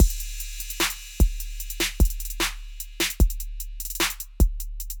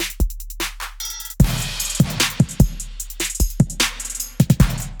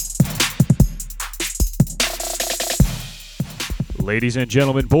Ladies and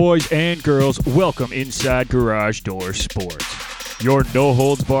gentlemen, boys and girls, welcome inside Garage Door Sports, your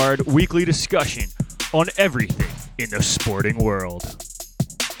no-holds-barred weekly discussion on everything in the sporting world.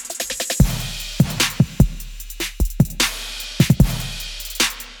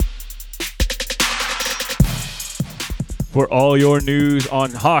 For all your news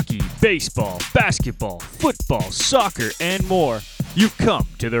on hockey, baseball, basketball, football, soccer, and more, you've come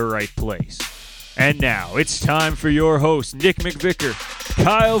to the right place. And now it's time for your hosts, Nick McVicker,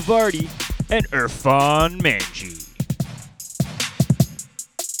 Kyle Vardy, and Irfan Manji.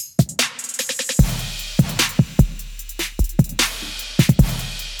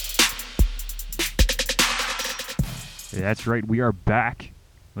 That's right, we are back,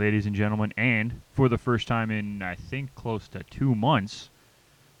 ladies and gentlemen, and for the first time in, I think, close to 2 months,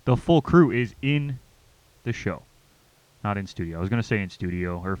 the full crew is in the show. Not in studio. I was going to say in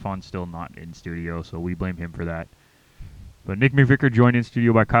studio. Irfan's still not in studio, so we blame him for that. But Nick McVicker joined in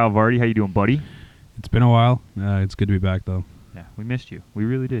studio by Kyle Vardy. How you doing, buddy? It's been a while. It's good to be back, though. Yeah, we missed you. We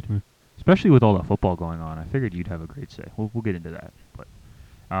really did. Especially with all the football going on. I figured you'd have a great say. We'll get into that. But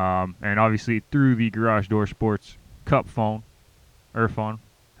and obviously through the Garage Door Sports Cup phone, Irfan,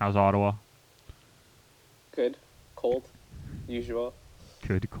 how's Ottawa? Good. Cold. Usual.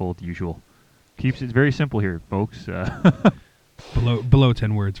 Good, cold, usual. Keeps it very simple here, folks. Below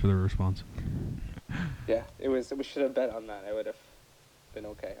 10 words for the response. Yeah, we should have bet on that. I would have been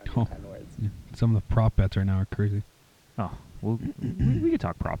okay on 10 words. Yeah. Some of the prop bets right now are crazy. Oh, well, we can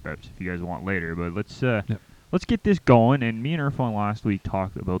talk prop bets if you guys want later, but let's get this going. And me and Irfan last week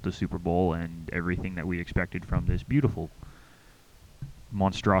talked about the Super Bowl and everything that we expected from this beautiful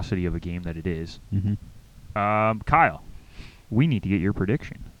monstrosity of a game that it is. Mm-hmm. Kyle, we need to get your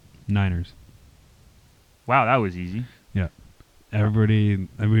prediction. Niners. Wow, that was easy. Yeah. Everybody, we've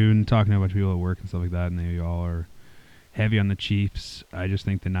been talking to a bunch of people at work and stuff like that, and they all are heavy on the Chiefs. I just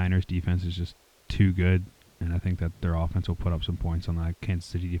think the Niners defense is just too good, and I think that their offense will put up some points on that Kansas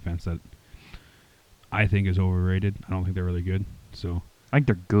City defense that I think is overrated. I don't think they're really good. So I think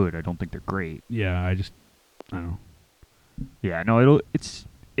they're good. I don't think they're great. Yeah, I don't know. Yeah, no, it's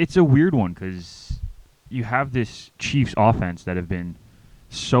a weird one because you have this Chiefs offense that have been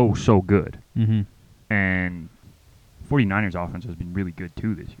so good. Mm-hmm. And 49ers offense has been really good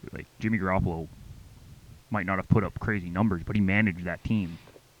too this year. Like Jimmy Garoppolo might not have put up crazy numbers, but he managed that team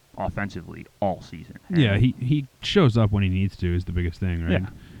offensively all season. Yeah, he shows up when he needs to is the biggest thing, right? Yeah.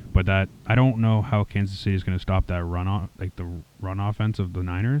 But that I don't know how Kansas City is going to stop that the run offense of the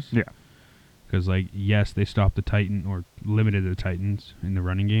Niners. Yeah. Because yes, they stopped the Titan or limited the Titans in the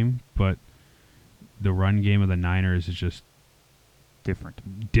running game, but the run game of the Niners is just different.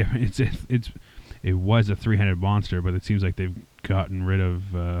 It was a three-headed monster, but it seems like they've gotten rid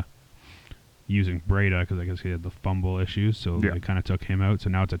of using Breda because I guess he had the fumble issues, so they kind of took him out.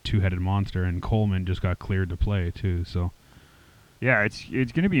 So now it's a two-headed monster, and Coleman just got cleared to play too. So yeah, it's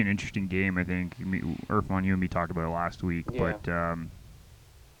going to be an interesting game. I think Irfan, you and me talked about it last week, but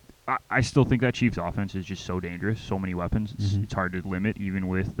I still think that Chiefs offense is just so dangerous, so many weapons. It's hard to limit even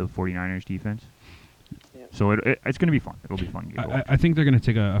with the 49ers defense. Yeah. So it's going to be fun. It'll be fun. I think they're going to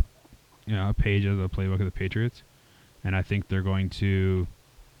take a page of the playbook of the Patriots, and I think they're going to,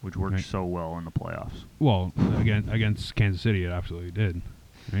 which worked so well in the playoffs. Well, against Kansas City, it absolutely did,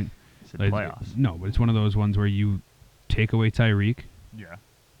 right? It's in playoffs. No, but it's one of those ones where you take away Tyreek,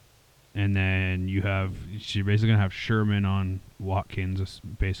 and then you're basically gonna have Sherman on Watkins,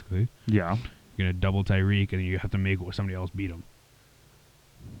 basically. Yeah, you're gonna double Tyreek, and you have to make somebody else beat him,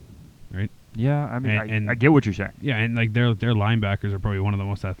 right? Yeah, I mean, I get what you're saying. Yeah, and their linebackers are probably one of the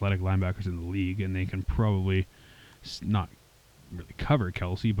most athletic linebackers in the league, and they can probably not really cover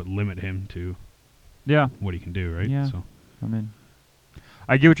Kelsey, but limit him to what he can do, right? Yeah, so I mean,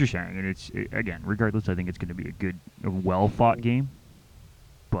 I get what you're saying, and again, regardless, I think it's going to be a well-fought game,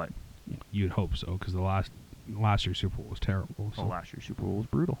 but you'd hope so, because the last year's Super Bowl was terrible. So. The last year's Super Bowl was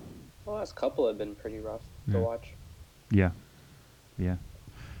brutal. The last couple have been pretty rough to watch. Yeah.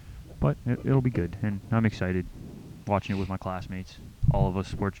 But it'll be good, and I'm excited watching it with my classmates. All of us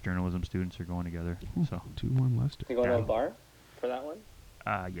sports journalism students are going together. So 2-1 Leicester. You going to a bar for that one?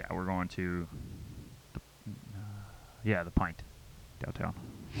 Yeah, we're going to the Pint downtown.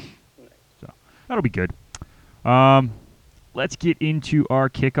 Nice. So that'll be good. Let's get into our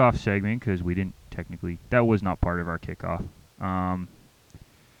kickoff segment because that was not part of our kickoff.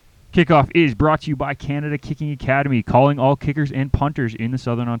 Kickoff is brought to you by Canada Kicking Academy, calling all kickers and punters in the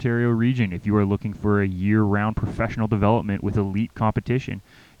Southern Ontario region. If you are looking for a year-round professional development with elite competition,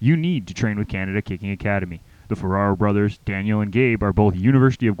 you need to train with Canada Kicking Academy. The Ferraro brothers, Daniel and Gabe, are both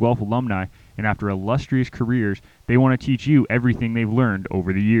University of Guelph alumni and after illustrious careers, they want to teach you everything they've learned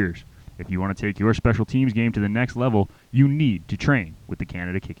over the years. If you want to take your special teams game to the next level, you need to train with the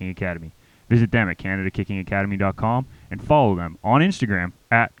Canada Kicking Academy. Visit them at CanadaKickingAcademy.com and follow them on Instagram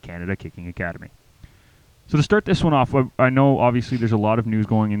at Canada Kicking Academy. So to start this one off, I know obviously there's a lot of news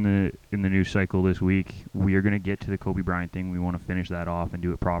going in the news cycle this week. We are going to get to the Kobe Bryant thing. We want to finish that off and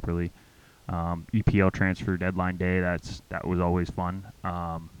do it properly. EPL transfer deadline day, that was always fun,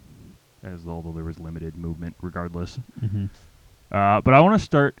 as although there was limited movement regardless. Mm-hmm. But I want to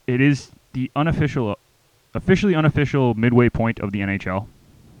start, it is the officially unofficial midway point of the NHL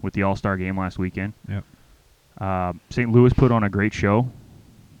with the All-Star game last weekend. Yep. St. Louis put on a great show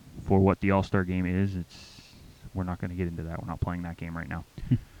for what the All-Star game is. We're not going to get into that. We're not playing that game right now.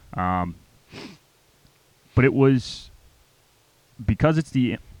 But it was, because it's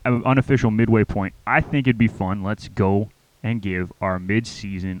the unofficial midway point, I think it'd be fun. Let's go and give our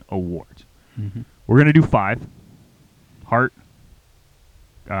mid-season awards. Mm-hmm. We're going to do 5. Hart,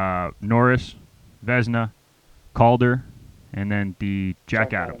 Norris, Vezina, Calder, and then the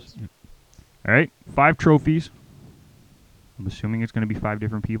Jack Adams. All right, 5 trophies. I'm assuming it's going to be 5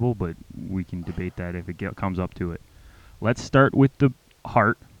 different people, but we can debate that if it comes up to it. Let's start with the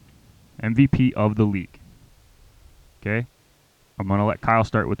Hart, MVP of the league. Okay? I'm going to let Kyle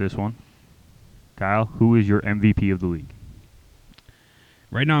start with this one. Kyle, who is your MVP of the league?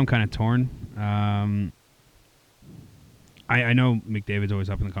 Right now I'm kind of torn. I know McDavid's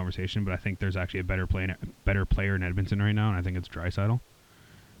always up in the conversation, but I think there's actually a better player in Edmonton right now, and I think it's Draisaitl.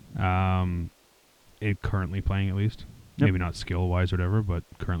 Currently playing, at least. Yep. Maybe not skill-wise or whatever, but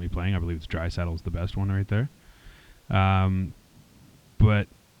currently playing. I believe it's Draisaitl's the best one right there. But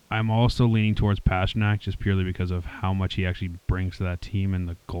I'm also leaning towards Pastrnak just purely because of how much he actually brings to that team and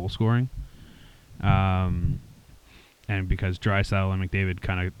the goal scoring. And because Draisaitl and McDavid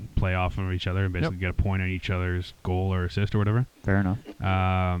kind of play off of each other and basically get a point on each other's goal or assist or whatever. Fair enough.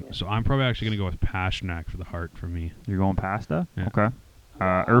 So I'm probably actually going to go with Pastrnak for the Hart for me. You're going Pasta? Yeah. Okay.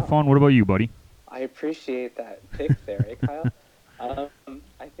 Irfan, what about you, buddy? I appreciate that pick there, Kyle?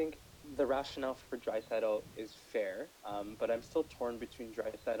 I think the rationale for Draisaitl is fair, but I'm still torn between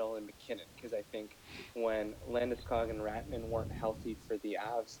Draisaitl and McKinnon because I think when Landeskog and Rantanen weren't healthy for the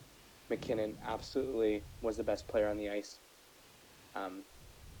Avs, McKinnon absolutely was the best player on the ice.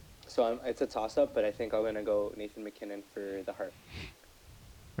 So it's a toss-up, but I think I'm going to go Nathan McKinnon for the Hart.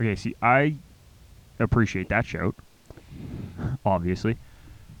 Okay, see, I appreciate that shout, obviously.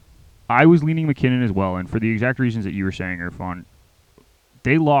 I was leaning McKinnon as well, and for the exact reasons that you were saying, Irfan,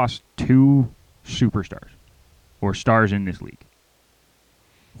 they lost 2 superstars, or stars in this league,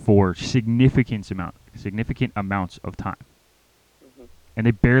 for significant amounts of time. Mm-hmm. And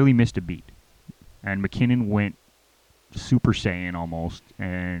they barely missed a beat. And McKinnon went Super Saiyan almost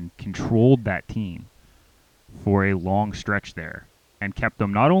and controlled that team for a long stretch there and kept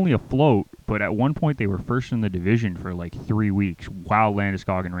them not only afloat, but at one point they were first in the division for like 3 weeks while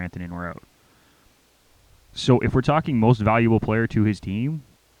Landeskog and Rantanen were out. So if we're talking most valuable player to his team,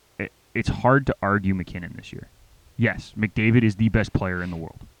 it's hard to argue McKinnon this year. Yes, McDavid is the best player in the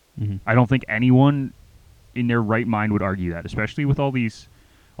world. Mm-hmm. I don't think anyone in their right mind would argue that, especially with all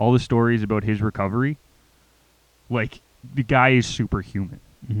the stories about his recovery. Like, the guy is superhuman.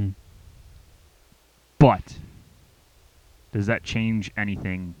 Mm-hmm. But does that change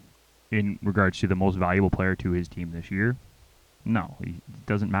anything in regards to the most valuable player to his team this year? No, it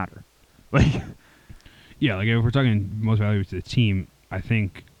doesn't matter. Like, yeah, like if we're talking most valuable to the team, I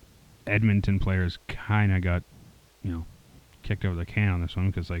think Edmonton players kind of got, kicked over the can on this one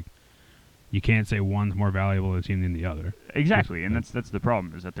because, like, you can't say one's more valuable to the team than the other. exactly, and that's the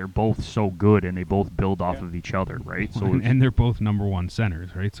problem, is that they're both so good and they both build off of each other, right? So and they're both number 1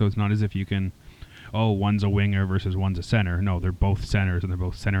 centers, right? So it's not as if you can, one's a winger versus one's a center. No, they're both centers and they're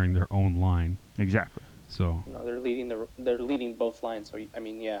both centering their own line. exactly. So No, they're leading both lines. So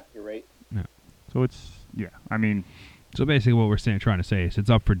yeah, you're right. So it's So basically, what we're trying to say is it's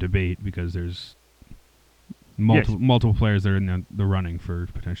up for debate because there's multiple players that are in the running for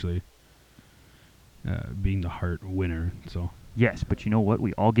potentially being the Hart winner. So yes, but you know what?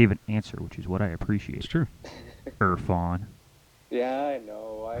 We all gave an answer, which is what I appreciate. it's true. Irfan. Yeah, I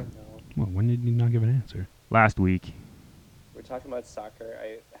know. Well, when did you not give an answer? Last week. We're talking about soccer.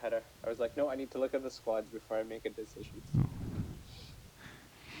 I was like, no, I need to look at the squads before I make a decision. Oh.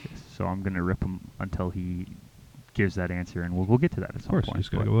 Yes, so I'm going to rip him until he gives that answer, and we'll get to that at some Of course, point. you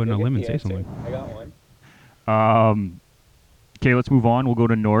just got to go out on a limb and say something. I got one. Okay, let's move on. We'll go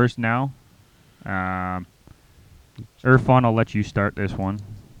to Norris now. Irfan, I'll let you start this one.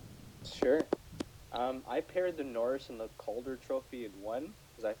 Sure. I paired the Norris and the Calder Trophy in one.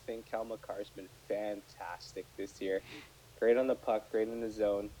 because I think Cal McCarr's been fantastic this year. Great on the puck, great in the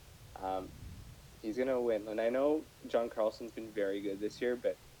zone. He's going to win. And I know John Carlson's been very good this year,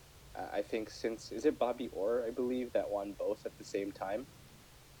 but I think is it Bobby Orr, I believe, that won both at the same time?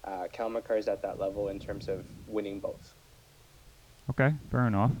 Cal McCarr's at that level in terms of winning both. Okay, fair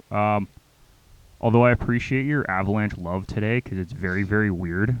enough. Although I appreciate your Avalanche love today because it's very, very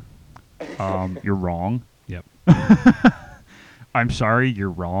weird. You're wrong. Yep. I'm sorry,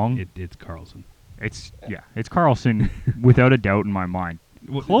 you're wrong. It's Carlson. It's Carlson without a doubt in my mind.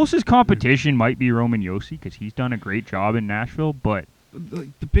 Closest competition might be Roman Josi because he's done a great job in Nashville, but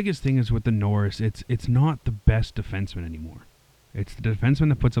The biggest thing is with the Norris, it's not the best defenseman anymore. It's the defenseman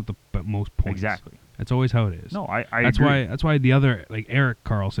that puts up the most points. exactly. That's always how it is. No, I That's agree. why the other, like Eric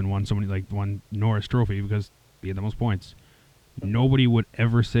Carlson won Norris Trophy because he had the most points. Nobody would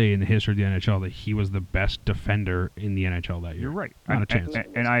ever say in the history of the NHL that he was the best defender in the NHL that year. You're right. Not a chance.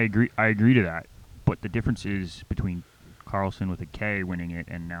 And I agree. I agree to that. But the difference is between Carlson with a K winning it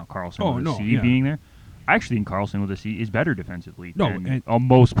and now Carlson with a C being there. I actually think Carlson with a C is better defensively than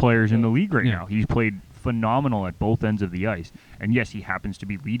most players in the league right now. He's played phenomenal at both ends of the ice. And yes, he happens to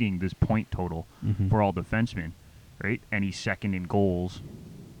be leading this point total for all defensemen, right? And he's second in goals.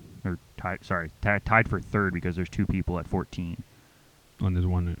 Or tied for third because there's two people at 14. And there's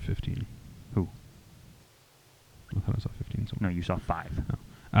one at 15. Who? I thought I saw 15 somewhere. No, you saw 5.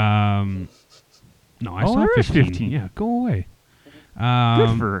 No, I saw there is 15. 15. Yeah, go away.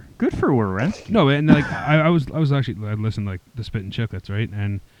 Good for Werenski. No, and like I was actually I listened to, like the Spit and Chicklets, right?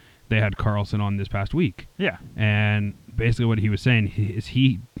 And they had Carlson on this past week. Yeah. And basically what he was saying is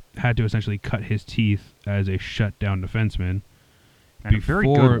he had to essentially cut his teeth as a shutdown defenseman And a very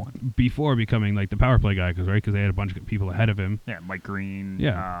good one. before becoming like the power play guy, because they had a bunch of people ahead of him. Yeah, Mike Green.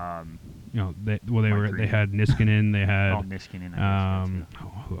 Yeah. They Green. had Niskanen, they had Niskanen. I guess,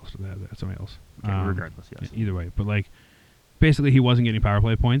 who else did they have? They had somebody else. okay, regardless, yes. Either way, but like basically he wasn't getting power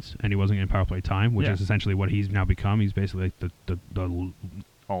play points and he wasn't getting power play time, which Yeah. is essentially what he's now become. He's basically like the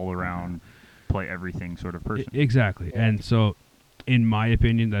all around play everything sort of person. Exactly. Yeah. And so in my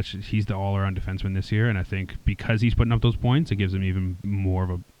opinion, he's the all-around defenseman this year, and I think because he's putting up those points, it gives him even more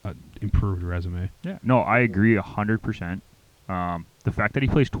of a improved resume. Yeah. No, I agree 100%. The fact that he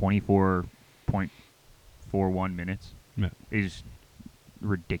plays 24.41 minutes is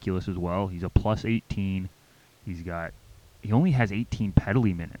ridiculous as well. He's a plus 18. He only has 18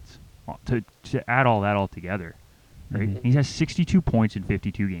 penalty minutes to add all that all together. Right? Mhm. He has 62 points in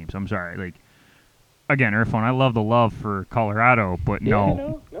 52 games. I'm sorry, like. Again, Irfan, I love the love for Colorado, but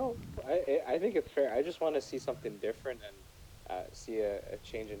no. I think it's fair. I just want to see something different and see a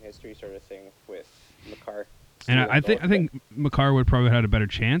change in history sort of thing with Makar. And I think Makar would probably have had a better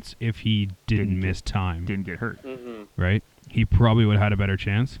chance if he didn't miss time. Didn't get hurt. Mm-hmm. Right? He probably would have had a better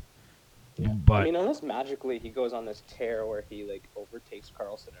chance. Yeah. But I mean, unless magically he goes on this tear where he like overtakes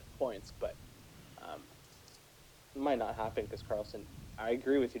Carlson in points, but it might not happen because Carlson. I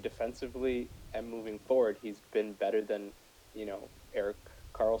agree with you defensively and moving forward. He's been better than Eric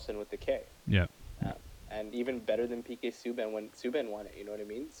Carlson with the K. Yeah. And even better than PK Subban when Subban won it. You know what I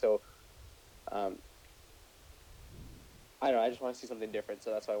mean? So, I don't know. I just want to see something different, so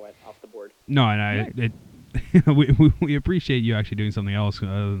that's why I went off the board. No, and we appreciate you actually doing something else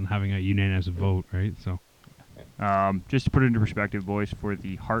other than having a unanimous vote, right? So, just to put it into perspective, boys, for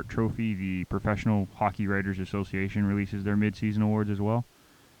the Hart Trophy, the Professional Hockey Writers Association releases their mid-season awards as well.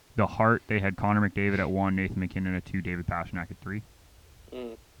 The Hart, they had Connor McDavid at 1, Nathan McKinnon at 2, David Pastrnak at 3,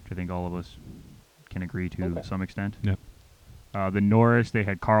 which I think all of us can agree to some extent. Yep. The Norris, they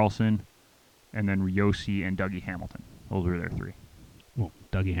had Carlson, and then Josi and Dougie Hamilton. Those were their 3. well,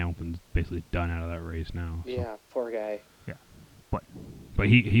 Dougie Hamilton's basically done out of that race now. So. Yeah, poor guy. Yeah, but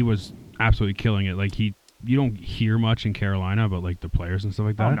he was absolutely killing it. Like you don't hear much in Carolina about like the players and stuff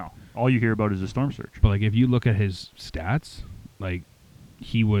like that. Oh no, all you hear about is the storm surge. But like if you look at his stats, like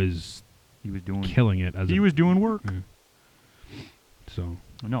he was doing killing it he was doing work. Yeah. So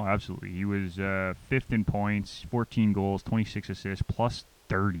no, absolutely, he was 5th in points, 14 goals, 26 assists, plus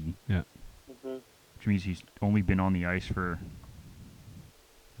 30. yeah, Which means he's only been on the ice for.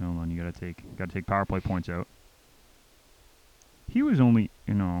 Hold on, you gotta take power play points out. He was only,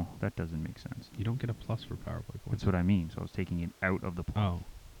 that doesn't make sense. you don't get a plus for power play points. That's what I mean. So I was taking it out of the point, Oh,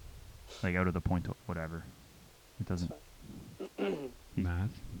 like out of the point, whatever. It doesn't.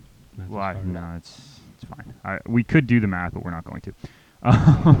 math. Well, no, it's fine. We could do the math, but we're not going to.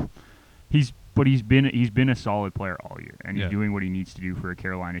 He's been a solid player all year, and he's doing what he needs to do for a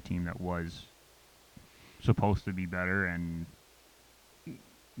Carolina team that was supposed to be better and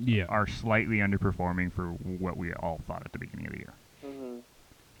Yeah. are slightly underperforming for what we all thought at the beginning of the year.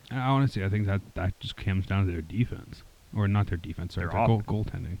 Honestly, I think that just comes down to their defense. Or not their defense, sorry, Their their offense.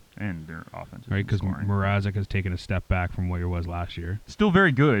 goaltending. And their offense. Right, because scoring. Mrazek has taken a step back from what he was last year. Still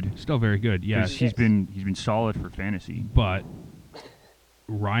very good. Still very good, yes. He's been solid for fantasy. But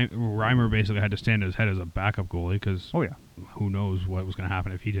Reimer basically had to stand his head as a backup goalie because Oh yeah. who knows what was going to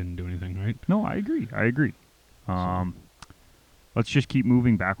happen if he didn't do anything, right? No, I agree. Let's just keep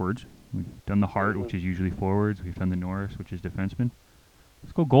moving backwards. We've done the Hart, which is usually forwards. We've done the Norris, which is defenseman.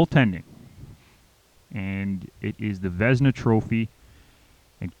 Let's go goaltending. And it is the Vezina Trophy.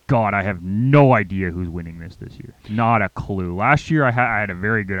 And God, I have no idea who's winning this year. Not a clue. Last year, I had a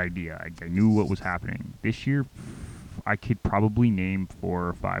very good idea. I knew what was happening. This year, I could probably name 4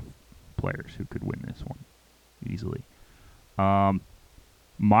 or 5 players who could win this one easily.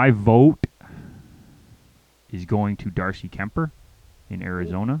 My vote is going to Darcy Kemper in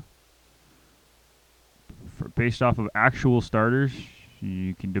Arizona. Based off of actual starters,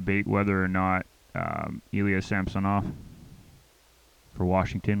 you can debate whether or not Ilya Samsonov for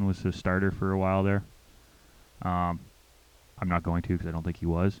Washington was the starter for a while there. I'm not going to because I don't think he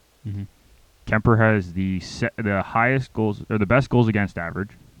was. Mm-hmm. Kemper has the highest goals or the best goals against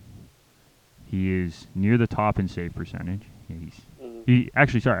average. He is near the top in save percentage.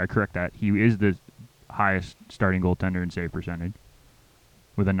 I correct that. He is the highest starting goaltender in save percentage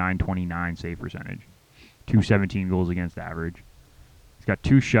with a .929 save percentage. 217 goals against average. He's got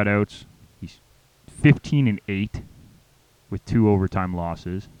 2 shutouts. He's 15-8 with 2 overtime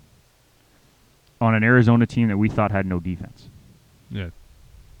losses on an Arizona team that we thought had no defense. Yeah.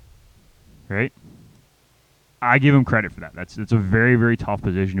 Right? I give him credit for that. It's a very, very tough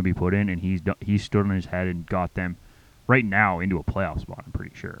position to be put in, and he stood on his head and got them right now into a playoff spot, I'm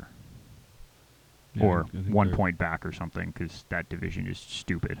pretty sure. Yeah, Or I think 1 point back or something because that division is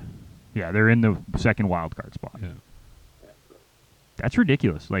stupid. Yeah, they're in the second wild card spot. Yeah. That's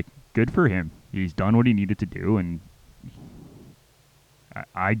ridiculous. Like, good for him. He's done what he needed to do, and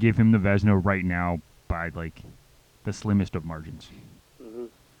I give him the Vezina right now by, like, the slimmest of margins. Mm-hmm.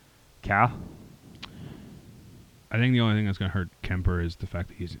 Cal? I think the only thing that's going to hurt Kemper is the fact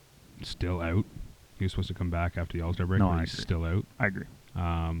that he's still out. He was supposed to come back after the All-Star break, No, but I he's agree. still out. I agree.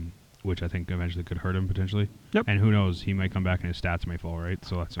 Which I think eventually could hurt him potentially. Yep. And who knows, he might come back and his stats may fall, right?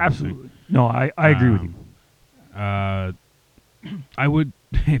 So that's Absolutely. No, I agree with you. I would,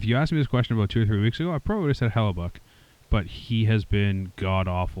 if you asked me this question about 2 or 3 weeks ago, I probably would have said Hellebuck, but he has been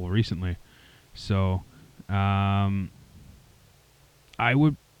god-awful recently. So, I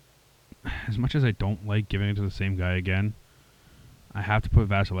would, as much as I don't like giving it to the same guy again, I have to put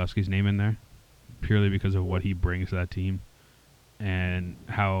Vasilevsky's name in there, purely because of what he brings to that team, and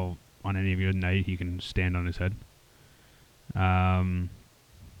how on any given night he can stand on his head.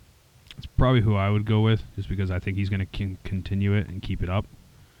 It's probably who I would go with, just because I think he's going to continue it and keep it up.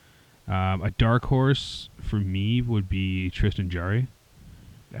 A dark horse for me would be Tristan Jarry.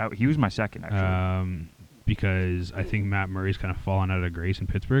 He was my second, actually. Because I think Matt Murray's kind of fallen out of grace in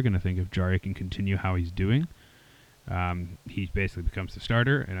Pittsburgh, and I think if Jarry can continue how he's doing, he basically becomes the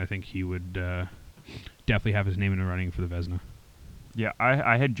starter, and I think he would definitely have his name in the running for the Vezina. Yeah,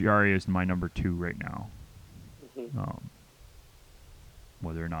 I had Jarry as my number 2 right now. Mm-hmm.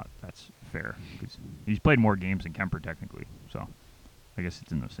 Whether or not that's fair, because he's played more games than Kemper technically, so I guess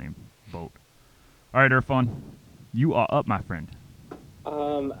it's in the same boat. All right, Irfan, you are up, my friend.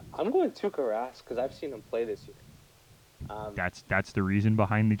 I'm going Tuukka Rask because I've seen him play this year. That's the reason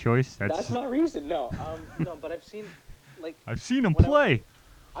behind the choice. That's my reason. No, no, but I've seen I've seen him play.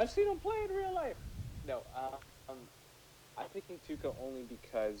 I've seen him play in real life. No, I'm picking Tuukka only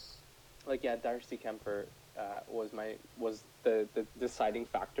because, Darcy Kemper was the deciding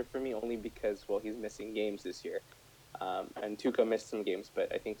factor for me, only because he's missing games this year, and Tuukka missed some games,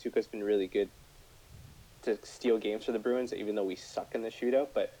 but I think Tuukka's been really good to steal games for the Bruins, even though we suck in the shootout.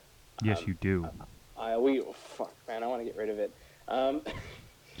 But Yes, you do. I want to get rid of it.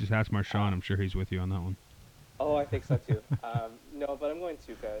 Just ask Marchand. I'm sure he's with you on that one. Oh, I think so too. No, but I'm going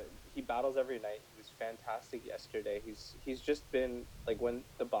Tuukka. He battles every night. He was fantastic yesterday. He's just been like, when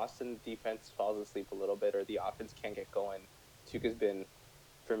the Boston defense falls asleep a little bit or the offense can't get going, Tuukka's been,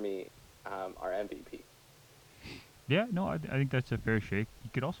 for me, our MVP. Yeah, no, I think that's a fair shake. You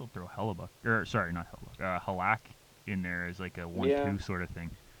could also throw Halak in there as like a 1-2 sort of thing.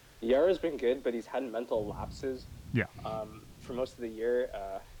 Yara's been good, but he's had mental lapses. Yeah. For most of the year,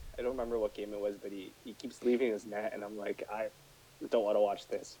 I don't remember what game it was, but he keeps leaving his net, and I'm like, I don't want to watch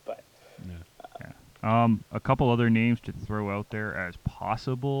this. But a couple other names to throw out there as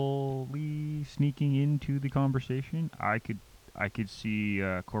possibly sneaking into the conversation. I could see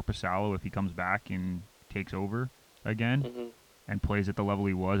Korpisalo if he comes back and takes over again, and plays at the level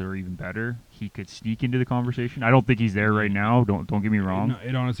he was or even better, he could sneak into the conversation. I don't think he's there right now. Don't get me wrong. No,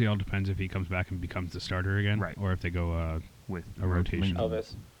 it honestly all depends if he comes back and becomes the starter again, Right. or if they go With a rotation.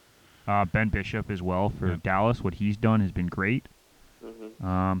 Elvis. Ben Bishop as well for Yep. Dallas. What he's done has been great.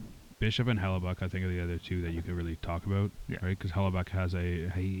 Mm-hmm. Bishop and Hellebuck, I think, are the other two that you could really talk about, Yeah. right? Because Hellebuck has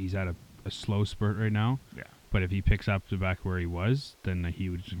he's at a slow spurt right now. Yeah. But if he picks up to back where he was, then he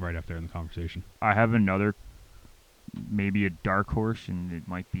would be right up there in the conversation. I have another, maybe a dark horse, and it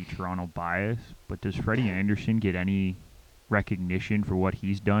might be Toronto bias, but does Freddie Anderson get any recognition for what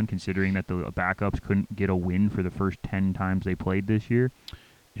he's done, considering that the backups couldn't get a win for the first 10 times they played this year?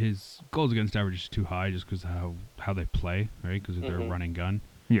 His goals against average is too high just because how they play, right? Because of their Mhm. running gun.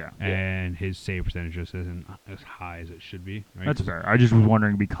 Yeah. And his save percentage just isn't as high as it should be, right? That's 'Cause- fair. I just was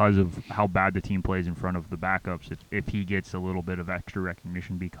wondering, because of how bad the team plays in front of the backups, if he gets a little bit of extra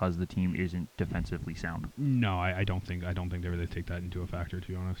recognition because the team isn't defensively sound. No, I don't think they really take that into a factor, to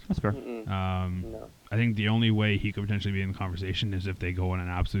be honest. That's fair. Mm-mm. Um, No. I think the only way he could potentially be in the conversation is if they go on an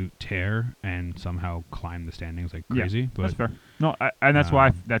absolute tear and somehow climb the standings like crazy. Yeah, but that's fair. No, and that's why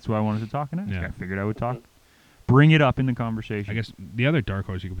Um, I wanted to talk and ask. yeah. I figured I would talk. Bring it up in the conversation. I guess the other dark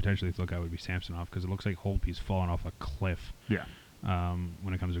horse you could potentially look at would be Samsonov because it looks like Holtby's fallen off a cliff Yeah.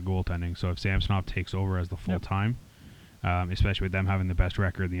 when it comes to goaltending. So if Samsonov takes over as the full Yep. time, especially with them having the best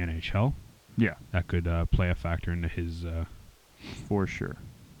record in the NHL, Yeah, that could play a factor into his for sure.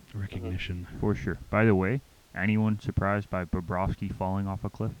 recognition. For sure. By the way, anyone surprised by Bobrovsky falling off a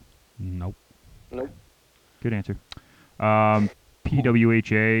cliff? Nope. Nope. Good answer.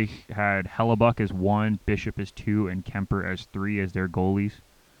 PWHA had Hellebuck as 1, Bishop as 2, and Kemper as 3 as their goalies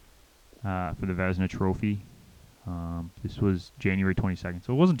for the Vezina Trophy. This was January 22nd,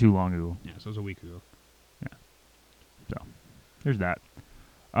 so it wasn't too long ago. Yeah, so it was a week ago. So there's that.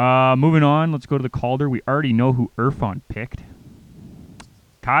 Moving on, let's go to the Calder. We already know who Irfan picked.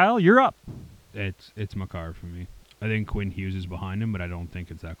 Kyle, you're up. It's Makar for me. I think Quinn Hughes is behind him, but I don't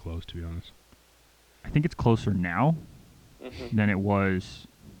think it's that close, to be honest. I think it's closer now Mm-hmm. than it was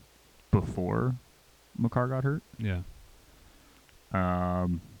before Makar got hurt. Yeah.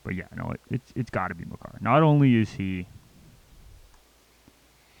 But yeah, no, it's got to be Makar. Not only is he,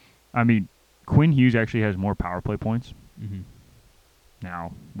 I mean, Quinn Hughes actually has more power play points. Mm-hmm.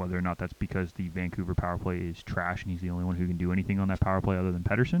 Now, whether or not that's because the Vancouver power play is trash and he's the only one who can do anything on that power play other than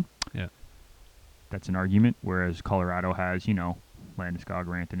Pedersen, Yeah. that's an argument. Whereas Colorado has, Landeskog,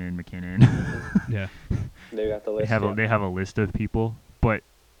 Rantanen, McKinnon. Yeah. They got the They list. have yeah. they have a list of people, but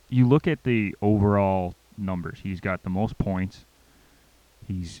you look at the overall numbers. He's got the most points.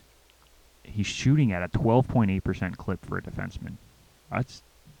 He's shooting at a 12.8% clip for a defenseman. That's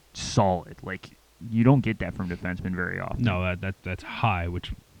solid. Like, you don't get that from defensemen very often. No, that's high,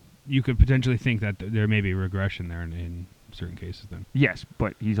 which you could potentially think that there may be regression there in certain cases. Then. Yes,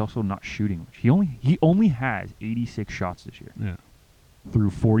 but he's also not shooting much. He only has 86 shots this year Yeah. through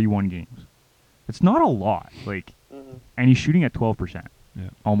 41 games. It's not a lot. Like, Mhm. and he's shooting at 12%, Yeah.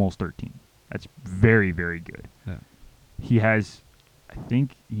 almost 13. That's very, very good. Yeah. He has, I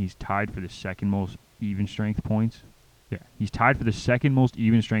think he's tied for the second most even strength points. Yeah, he's tied for the second most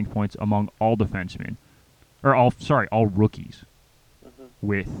even strength points among all defensemen, or all rookies, Mhm.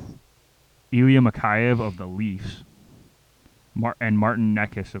 with Ilya Mikheyev of the Leafs, and Martin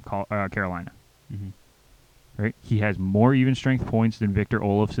Necas of Carolina. Mm-hmm. Right, he has more even strength points than Victor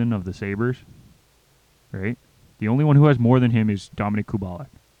Olofsson of the Sabres. Right, the only one who has more than him is Dominic Kubalek,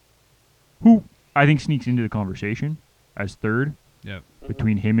 who I think sneaks into the conversation as third. Yeah. Mhm.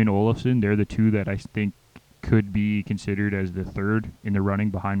 Between him and Olofsson, they're the two that I think could be considered as the third in the running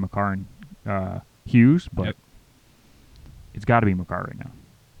behind Makar and Hughes, but Yep. it's got to be Makar right now.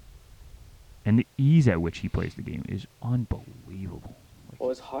 And the ease at which he plays the game is unbelievable. Well,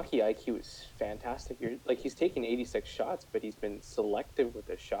 his hockey IQ is fantastic. He's taking 86 shots, but he's been selective with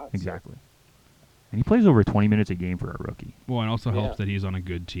his shots. Exactly. And he plays over 20 minutes a game for a rookie. Well, and also helps Yeah. that he's on a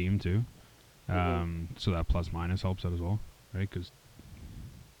good team too. Mhm. So that plus minus helps out as well, right? Because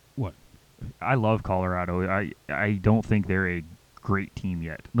what? I love Colorado. I don't think they're a great team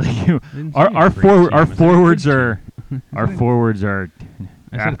yet. Like, didn't say our a our great forward team. our I said a forwards good are our said- forwards are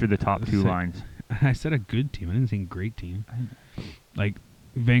I said- after the top two said- lines. I said a good team. I didn't say great team. Like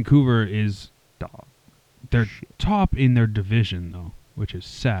Vancouver is Dog. they're Shit. top in their division though, which is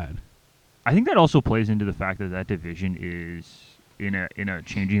sad. I think that also plays into the fact that division is in a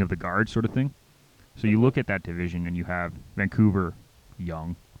changing of the guard sort of thing. So you look at that division and you have Vancouver,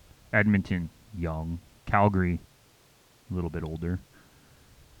 young, Edmonton, young, Calgary, a little bit older,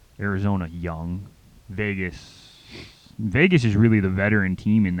 Arizona, young, Vegas. Vegas is really the veteran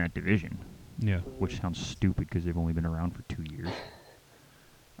team in that division. Yeah. which sounds stupid because they've only been around for 2 years.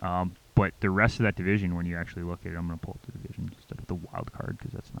 But the rest of that division, when you actually look at it, I'm going to pull up the division instead of the wild card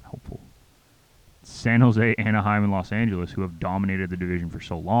because that's not helpful. San Jose, Anaheim, and Los Angeles, who have dominated the division for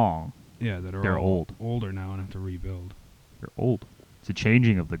so long, Yeah, that are they're all old. older now and have to rebuild. They're old. It's a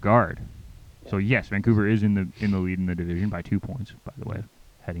changing of the guard. So Yeah. yes, Vancouver is in the lead in the division by 2 points, by the way,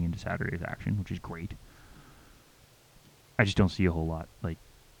 heading into Saturday's action, which is great. I just don't see a whole lot. Like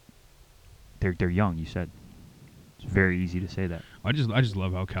they're young, you said. It's very easy to say that. I just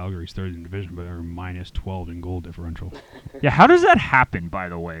love how Calgary's third in division, but they're minus 12 in goal differential. Yeah, how does that happen, by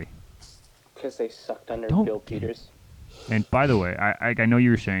the way? Because they sucked under Don't Bill get it. Peters. And by the way, I know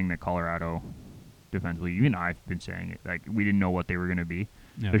you were saying that Colorado defensively, even I've been saying it, like we didn't know what they were going to be.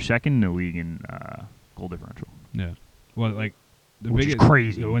 Yeah. They're second in the league in goal differential. Yeah. Well, like the Which is biggest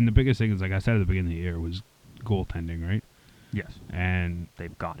crazy. When the biggest thing is, like I said at the beginning of the year, was goaltending, right? Yes, And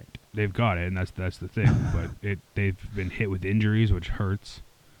they've got it. they've got it, and that's the thing. But they've been hit with injuries, which hurts.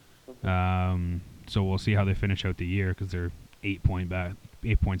 So we'll see how they finish out the year because they're 8 points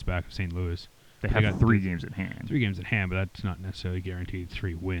back of St. Louis. They They have got 3 games at hand. 3 games in hand, but that's not necessarily guaranteed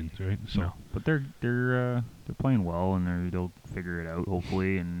 3 wins, right? So No, but they're playing well, and they'll figure it out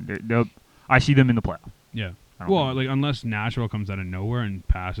hopefully. And they'll I see them in the playoff. yeah. I don't Well, think- like unless Nashville comes out of nowhere and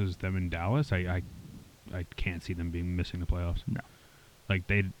passes them in Dallas, I can't see them being missing the playoffs. No. Like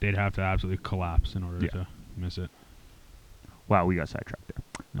they'd have to absolutely collapse in order Yeah. to miss it. Wow, we got sidetracked there.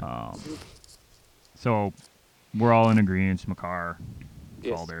 Yeah. So we're all in agreement. Makar, it's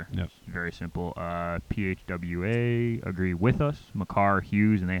Yes. all there. Yep. It's very simple. PHWA agree with us. Makar,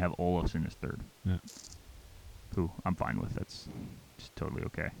 Hughes, and they have Olafson as third. Yeah. Who I'm fine with. That's just totally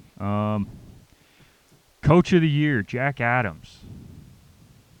okay. Coach of the year, Jack Adams.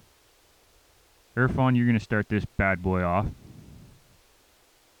 Irfan, you're going to start this bad boy off.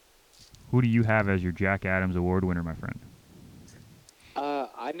 Who do you have as your Jack Adams Award winner, my friend?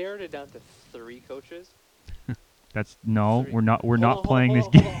 I narrowed it down to 3 coaches. That's no, Three. we're not Hold not on, playing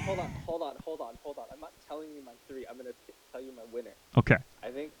hold this on, game. Hold on. I'm not telling you my 3. I'm gonna tell you my winner. Okay.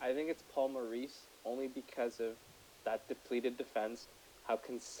 I think it's Paul Maurice only because of that depleted defense. How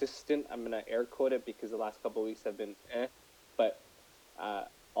consistent, I'm gonna air quote it because the last couple of weeks have been but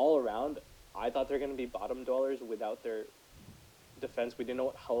all around, I thought they're gonna be bottom dwellers without their defense. We didn't know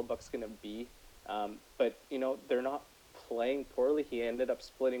what Hellebuck's gonna be, but they're not playing poorly. He ended up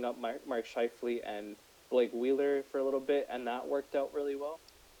splitting up Mark Scheifele and Blake Wheeler for a little bit, and that worked out really well.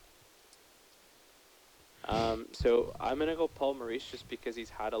 So I'm gonna go Paul Maurice just because he's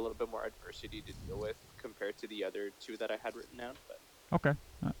had a little bit more adversity to deal with compared to the other 2 that I had written down. But Okay,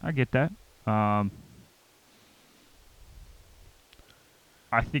 I get that. I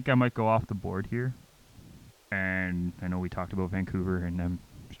think I might go off the board here, and I know we talked about Vancouver and them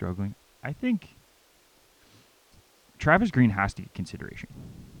struggling. I think Travis Green has to get consideration.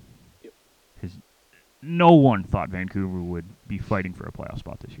 Yep. No one thought Vancouver would be fighting for a playoff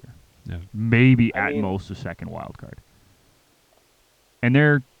spot this year. Yeah. Maybe I at mean- most a second wild card. And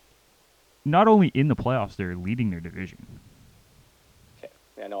they're not only in the playoffs, they're leading their division. Okay,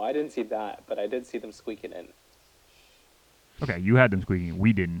 yeah, no, I didn't see that, but I did see them squeaking in. Okay, you had them squeaking.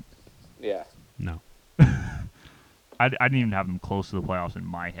 We didn't. Yeah. No. I didn't even have them close to the playoffs in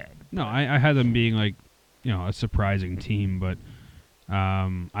my head. No, I had them being like, a surprising team, but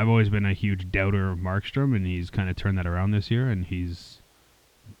I've always been a huge doubter of Markstrom, and he's kind of turned that around this year, and he's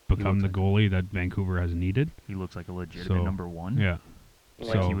become the looks goalie that Vancouver has needed. He looks like a legitimate So, number one. Yeah.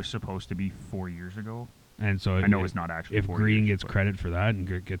 Like So- he was supposed to be 4 years ago. And so I know it's not actually if 4 Green years, gets but- credit for that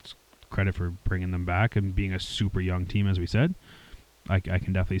and gets credit for bringing them back and being a super young team, as we said, I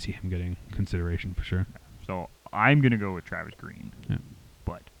can definitely see him getting consideration for sure. So I'm gonna go with Travis Green. Yeah.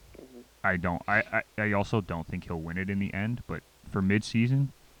 But Mhm. I don't. I also don't think he'll win it in the end. But for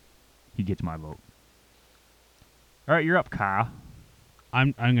mid-season, he gets my vote. All right, you're up, Kyle.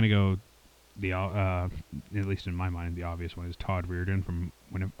 I'm gonna go at least in my mind, the obvious one is Todd Reardon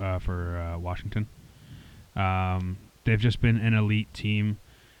for Washington. They've just been an elite team,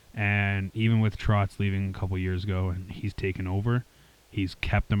 and even with Trotz leaving a couple years ago, and he's taken over, he's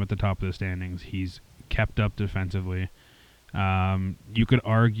kept them at the top of the standings. He's kept up defensively. You could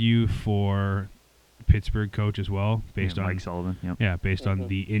argue for Pittsburgh coach as well, based Yeah, on Mike Sullivan. Yep. yeah, based on Mhm.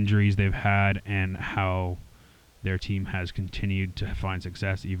 the injuries they've had and how their team has continued to find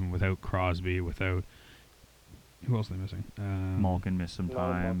success even without Crosby, without who else are they missing? Malkin missed some No,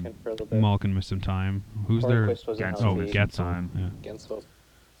 time. Malkin for a little bit. Malkin missed some time. Who's their? Hornquist wasn't Gensel Oh, missed healthy. some Getzel. time. Yeah. Gensel.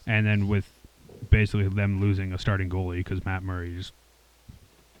 And then with basically them losing a starting goalie because Matt Murray just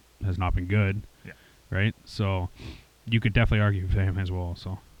has not been good. Yeah. Right. So you could definitely argue for him as well.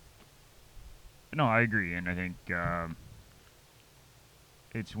 So No, I agree, and I think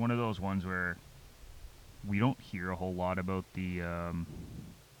it's one of those ones where we don't hear a whole lot about the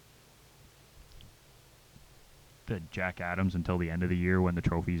Jack Adams until the end of the year when the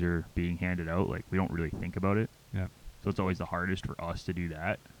trophies are being handed out. Like, we don't really think about it. Yeah. So it's always the hardest for us to do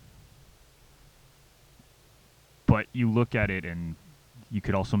that. But you look at it, and you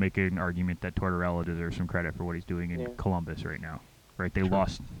could also make an argument that Tortorella deserves some credit for what he's doing in Yeah. Columbus right now. Right? They True.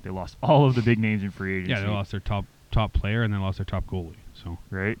 lost all of the big names in free agency. Yeah, they lost their top player and then lost their top goalie. So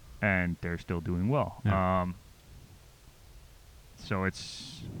Right? And they're still doing well. Yeah. So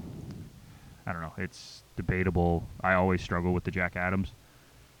it's, I don't know, it's debatable. I always struggle with the Jack Adams.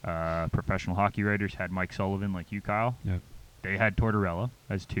 Professional hockey writers had Mike Sullivan, like you, Kyle. Yep. They had Tortorella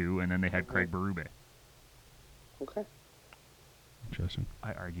as 2, and then they had Craig Berube. Okay. interesting.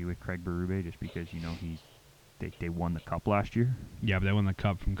 I argue with Craig Berube just because, they won the cup last year. Yeah, but they won the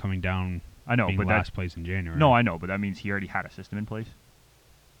cup from coming down. I know, being but last place in January. No, I know, but that means he already had a system in place.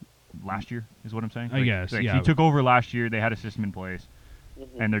 Last year is what I'm saying. I guess, Like yeah. He took over last year. They had a system in place,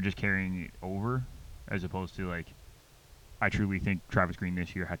 Mm-hmm. and they're just carrying it over, as opposed to I truly think Travis Green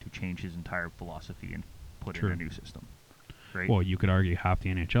this year had to change his entire philosophy and put True. in a new system. Right? Well, you could argue half the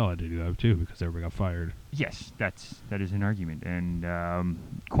NHL had to do that too because everybody got fired. Yes, that is an argument, and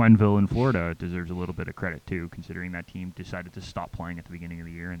Quenneville in Florida deserves a little bit of credit too, considering that team decided to stop playing at the beginning of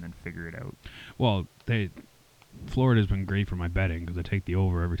the year and then figure it out. Well, Florida's been great for my betting because I take the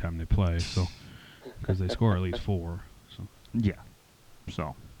over every time they play. So because they score at least 4. So Yeah.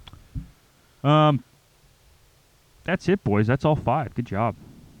 So, that's it, boys. That's all 5. Good job.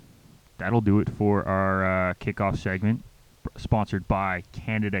 That'll do it for our kickoff segment, sponsored by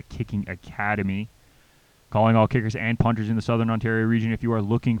Canada Kicking Academy. Calling all kickers and punters in the Southern Ontario region. If you are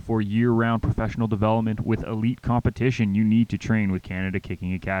looking for year-round professional development with elite competition, you need to train with Canada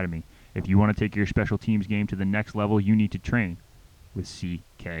Kicking Academy. If you want to take your special teams game to the next level, you need to train with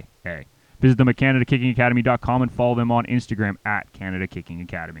CKA. Visit them at CanadaKickingAcademy.com and follow them on Instagram at Canada Kicking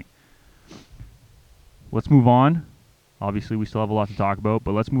Academy. Let's move on. Obviously, we still have a lot to talk about,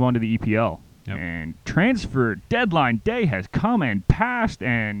 but let's move on to the EPL. Yep. And transfer deadline day has come and passed,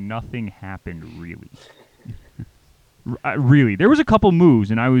 and nothing happened, really. Really. There was a couple moves,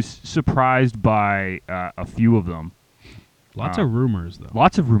 and I was surprised by a few of them. lots of rumors though.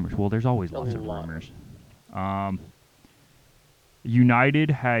 Lots of rumors. Well, there's always lots of lot. rumors.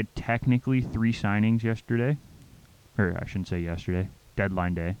 United had technically 3 signings yesterday. Or I shouldn't say yesterday.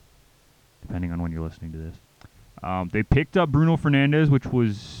 Deadline day, depending on when you're listening to this. They picked up Bruno Fernandes, which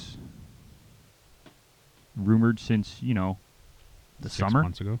was rumored since, the 6 summer.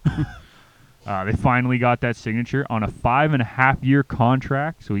 months ago. They finally got that signature on a 5.5-year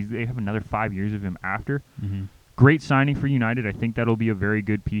contract, so they have another 5 years of him after. Mm-hmm. Great signing for United. I think that'll be a very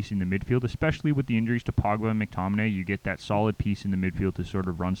good piece in the midfield, especially with the injuries to Pogba and McTominay. You get that solid piece in the midfield to sort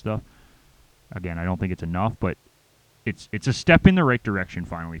of run stuff. Again, I don't think it's enough, but it's a step in the right direction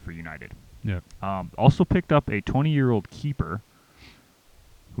finally for United. Yeah. Also picked up a 20-year-old keeper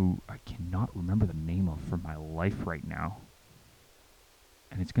who I cannot remember the name of for my life right now,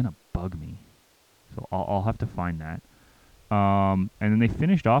 and it's going to bug me. So I'll have to find that. And then they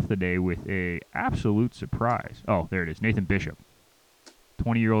finished off the day with a absolute surprise. Oh, there it is. Nathan Bishop,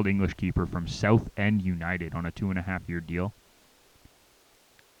 20-year-old English keeper from Southend United on a 2.5-year deal.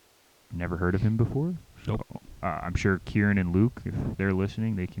 Never heard of him before. Nope. So, I'm sure Kieran and Luke, if they're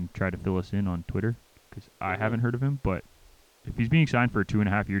listening, they can try to fill us in on Twitter because I haven't heard of him. But if he's being signed for a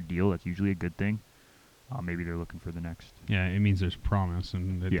 2.5-year deal, that's usually a good thing. Maybe they're looking for the next. Yeah, it means there's promise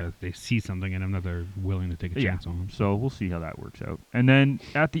and that they see something in him that they're willing to take a chance on him. So we'll see how that works out. And then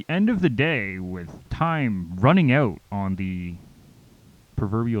at the end of the day, with time running out on the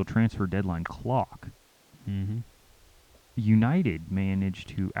proverbial transfer deadline clock, Mm-hmm. United managed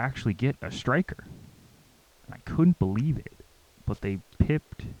to actually get a striker. I couldn't believe it, but they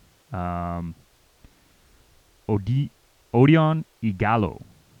pipped Odion Igalo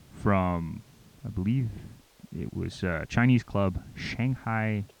from, I believe it was Chinese club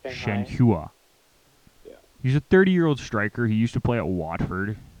Shanghai Shenhua. Yeah. He's a 30-year-old striker. He used to play at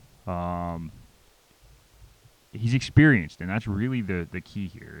Watford. He's experienced, and that's really the key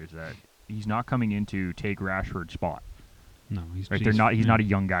here, is that he's not coming in to take Rashford's spot. No, he's Right? He's not a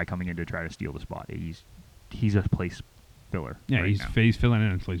young guy coming in to try to steal the spot. He's a place filler. Yeah, right he's now. he's filling in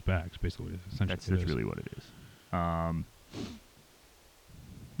and plays backs basically. Essentially, That's really what it is.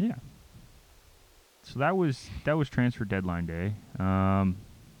 Yeah. So that was transfer deadline day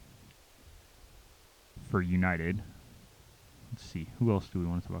for United. Let's see, who else do we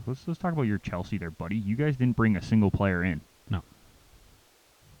want to talk about? Let's talk about your Chelsea there, buddy. You guys didn't bring a single player in. No.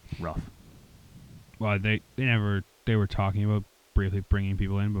 Rough. Well, they were talking about briefly bringing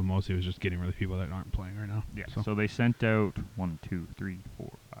people in, but mostly it was just getting rid of people that aren't playing right now. Yeah. So they sent out 1, 2, 3,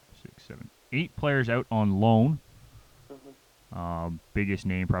 4, 5, 6, 7, 8 players out on loan. Biggest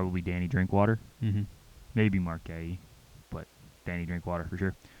name probably Danny Drinkwater. Mm-hmm. Maybe Mark Gay, but Danny Drinkwater for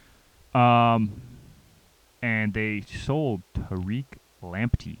sure. And they sold Tariq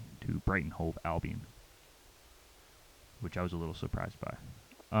Lamptey to Brighton Hove Albion, which I was a little surprised by.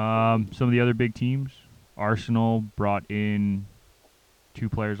 Some of the other big teams, Arsenal brought in 2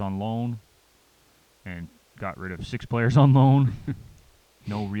 players on loan and got rid of 6 players on loan.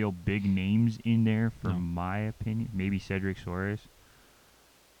 No real big names in there, for my opinion. Maybe Cedric Soares.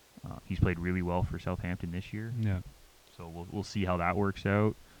 He's played really well for Southampton this year. Yeah. So we'll see how that works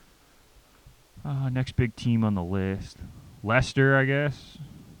out. Next big team on the list, Leicester, I guess.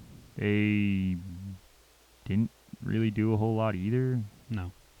 They didn't really do a whole lot either.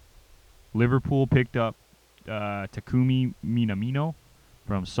 No. Liverpool picked up Takumi Minamino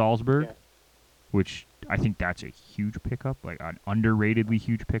from Salzburg, which I think that's a huge pickup, like an underratedly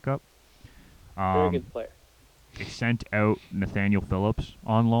huge pickup. Very good player. They sent out Nathaniel Phillips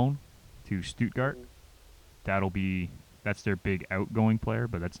on loan to Stuttgart. That's their big outgoing player,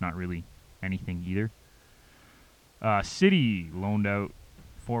 but that's not really anything either. City loaned out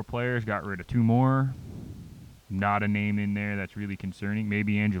 4 players, got rid of 2 more. Not a name in there that's really concerning.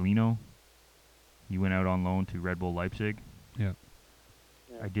 Maybe Angelino. He went out on loan to Red Bull Leipzig. Yeah.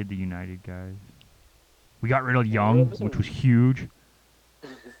 I did the United guys. We got rid of Young, which was huge.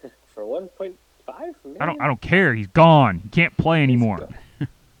 For 1.5 million? I don't care. He's gone. He can't play anymore.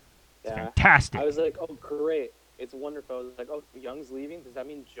 Yeah. Fantastic. I was like, oh, great. It's wonderful. I was like, oh, Young's leaving? Does that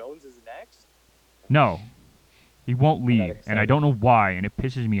mean Jones is next? No. He won't that leave, and I excited. don't know why, and it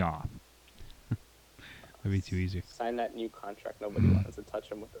pisses me off. That'd be too easy. Sign that new contract. Nobody wants to touch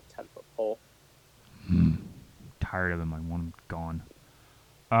him with a 10-foot pole. Tired of him. I want him gone.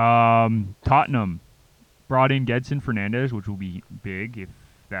 Tottenham brought in Gedson Fernandez, which will be big if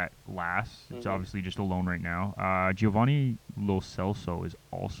that lasts. It's obviously just a loan right now. Giovanni Lo Celso is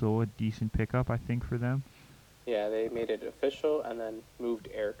also a decent pickup, I think, for them. Yeah, they made it official and then moved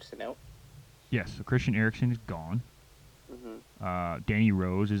Eriksson out. Yes, so Christian Eriksen is gone. Mm-hmm. Danny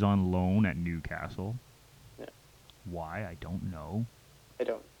Rose is on loan at Newcastle. Yeah. Why? I don't know. It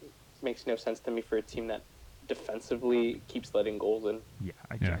makes no sense to me for a team that defensively keeps letting goals in. Yeah,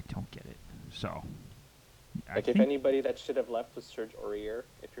 I don't get it. So, Like, if anybody that should have left was Serge Aurier,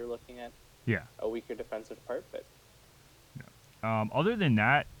 if you're looking at yeah. a weaker defensive part, but Other than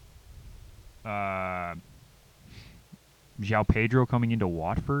that, João Pedro coming into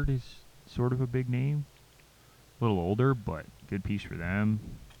Watford is sort of a big name. A little older, but good piece for them.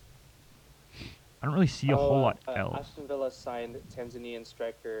 I don't really see a whole lot else. Aston Villa signed Tanzanian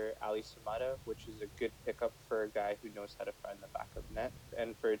striker Ali Samata, which is a good pickup for a guy who knows how to find the back of net,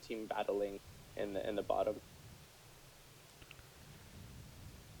 and for a team battling in the bottom.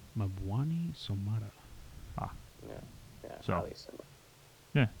 Mabwani Somata. Yeah, So- Ali Samata.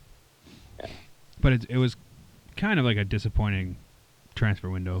 Yeah. But it was kind of like a disappointing transfer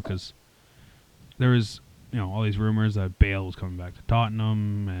window because there was, all these rumors that Bale was coming back to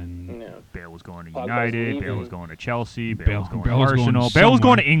Tottenham and Yeah. Bale was going to Pogba's United. Bale leaving. was going to Chelsea. Bale, Bale- was going Bale to was going Arsenal. Bale was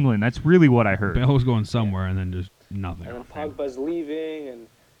going to somewhere. England. That's really what I heard. Bale was going somewhere and then just nothing. And then Pogba's leaving, and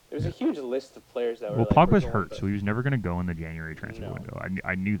there's a huge list of players that were Well, like, we're Pogba's going, hurt, but- so he was never going to go in the January transfer No. window.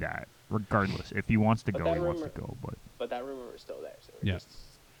 I knew that. Regardless, if he wants to But go, that he wants to rumor- go. But But that rumor was still there, so Yeah. just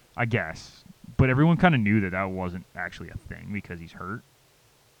I guess. But everyone kind of knew that wasn't actually a thing because he's hurt.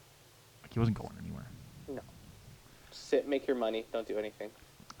 Like, he wasn't going anywhere. sit, make your money, don't do anything.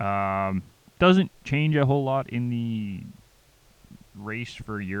 Doesn't change a whole lot in the race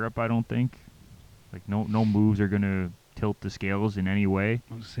for Europe, I don't think. Like, no moves are going to tilt the scales in any way.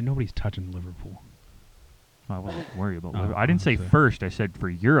 I was gonna say nobody's touching Liverpool. I wasn't worried about Oh, Liverpool. I didn't say okay. first. I said for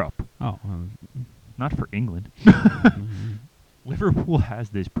Europe, Oh, not for England. mhm. Liverpool has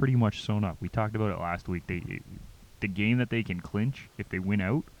this pretty much sewn up. We talked about it last week. The game that they can clinch if they win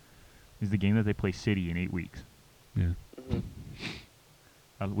out is the game that they play City in 8 weeks, yeah.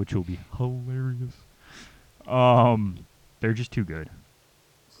 which will be hilarious. They're just too good.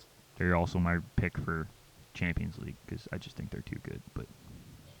 They're also my pick for Champions League because I just think they're too good. But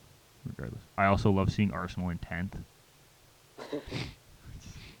regardless, I also love seeing Arsenal in 10th.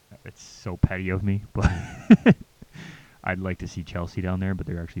 It's so petty of me, but I'd like to see Chelsea down there, but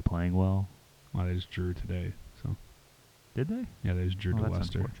they're actually playing well. Well, they just drew today, so Did they? yeah, they just drew to that's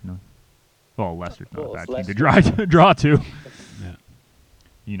Leicester. unfortunate. Well, Leicester's not Well, a it's bad team to Leicester. draw to. Yeah.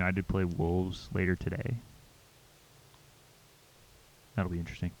 United play Wolves later today. That'll be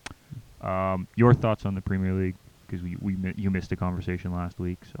interesting. Your thoughts on the Premier League? Because you missed the conversation last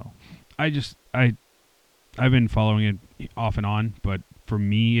week, so I've been following it off and on, but for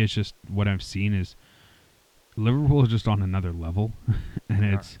me, it's just what I've seen is Liverpool is just on another level, and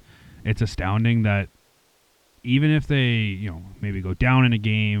They it's astounding that even if they maybe go down in a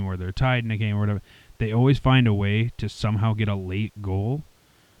game or they're tied in a game or whatever, they always find a way to somehow get a late goal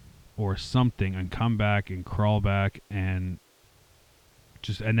or something and come back and crawl back and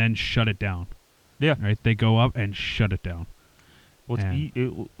then shut it down. Yeah. Right? They go up and shut it down. well,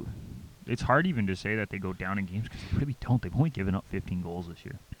 And- it's hard even to say that they go down in games because they really don't. They've only given up 15 goals this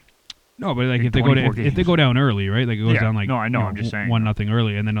year. No, but like In if they go 24 if they games. go down early, right? Like it goes Yeah. down like No, I know, I'm just saying. 1-0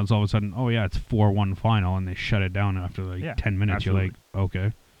 early, and then it's all of a sudden, oh yeah, it's 4-1 final, and they shut it down after like Yeah, 10 minutes. absolutely. You're like,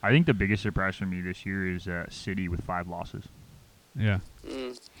 okay, I think the biggest surprise for me this year is City with 5 losses. yeah.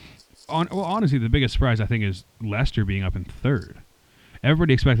 Mm. Honestly, the biggest surprise I think is Leicester being up in third.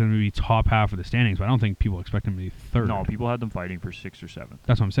 Everybody expected them to be top half of the standings, but I don't think people expect them to be third. No, people had them fighting for 6th or 7th.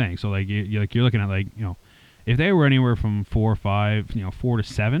 That's what I'm saying. So like you're looking at like if they were anywhere from 4 or 5, 4 to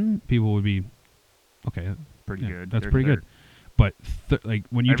 7, people would be okay. Pretty Yeah, good. that's They're pretty third. good. But like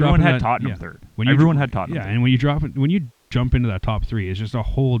when you Everyone drop had into that, Tottenham yeah, third. when you Everyone had Tottenham Yeah, third. and when you jump into that top 3, it's just a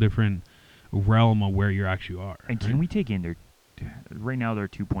whole different realm of where you actually are. And can we take in their right now they're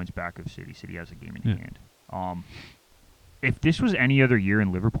 2 points back of City. City has a game in Yeah. hand. If this was any other year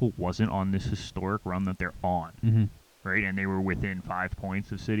and Liverpool wasn't on this historic run that they're on, Mm-hmm. right, and they were within 5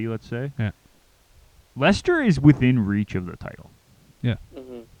 points of City, let's say, Yeah. Leicester is within reach of the title,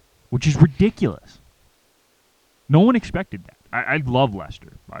 Mm-hmm. which is ridiculous. No one expected that. I love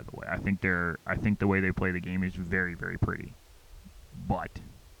Leicester, by the way. I think the way they play the game is very, very pretty, but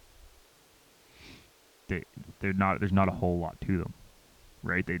they're not. There's not a whole lot to them,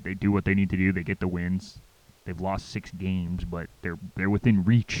 right? They do what they need to do. They get the wins. They've lost 6 games, but they're within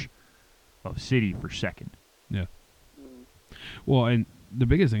reach of City for second. Yeah. Mm. Well, and the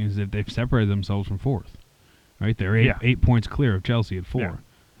biggest thing is that they've separated themselves from fourth. Right? They're 8 points clear of Chelsea at 4. Yeah.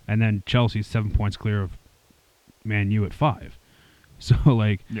 And then Chelsea's 7 points clear of Man U at 5. So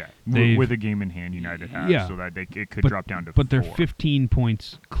like Yeah, They've- with a game in hand, United has, Yeah. so that it could But- drop down to but they're 4. 15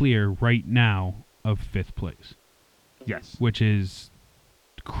 points clear right now of 5th place, Yes. which is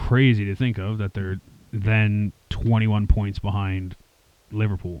crazy to think of that they're then 21 points behind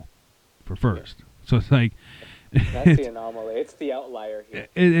Liverpool for first. So it's like That's the anomaly. It's the outlier here.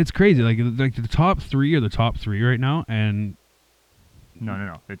 it's crazy. Like the top 3 are the top 3 right now, and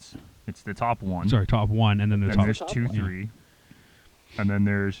No. It's the top one. sorry, top 1, and then the Then top, there's top 2, one. 3, and then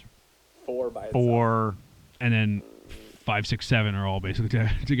there's 4 by itself. 4, and then 5, 6, 7 are all basically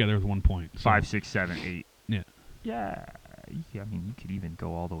together with 1 point. So, 5, 6, 7, 8. Yeah. Yeah. I mean, you could even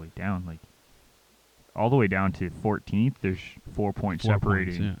go all the way down, like all the way down to 14th. There's 4 points 4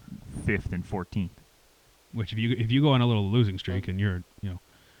 separating points, 5th and 14th. Which if you go on a little losing streak and you're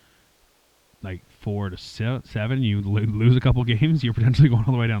like 4 to 7, you lose a couple games, you're potentially going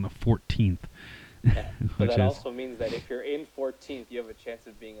all the way down to 14th. Yeah. But Which that is also means that if you're in 14th, you have a chance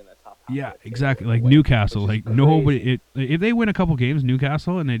of being in the top half. yeah, of the exactly. table Like anyway, Newcastle, which is like nobody. crazy. If they win a couple games,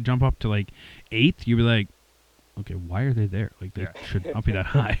 Newcastle, and they jump up to like 8th, you'd be like, okay, why are they there? Like they Yeah. should not be that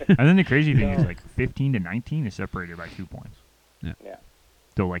high. And then the crazy thing is, No. like 15 to 19 is separated by 2 points. Yeah.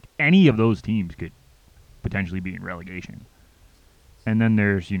 So like any of those teams could potentially be in relegation. And then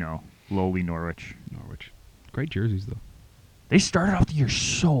there's lowly Norwich. Norwich, great jerseys though. They started off the year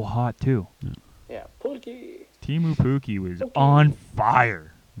so hot too. Yeah. Pulki. Timu Pukki was Okay. on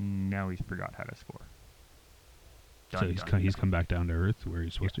fire. Now he's forgot how to score. So Done, he's done, he's done. come back down to earth where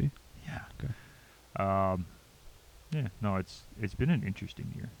he's supposed to be. Yeah. Okay. Yeah. No, it's been an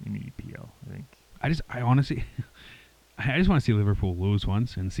interesting year in the EPL. I think. I honestly, I just want to see Liverpool lose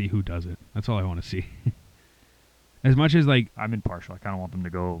once and see who does it. That's all I want to see. As much as like, I'm impartial. I kind of want them to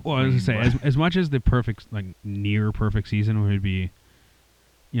go. well, I was clean, gonna say, but- as much as the perfect, like near perfect season would be,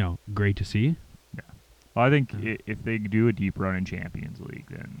 great to see. Well, I think Yeah. if they do a deep run in Champions League,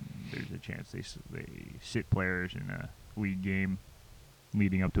 then there's a chance they sit players in a league game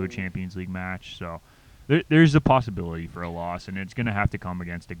leading up to a Champions League match. So there's a possibility for a loss, and it's going to have to come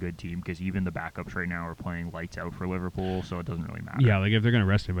against a good team because even the backups right now are playing lights out for Liverpool, so it doesn't really matter. Yeah, like if they're gonna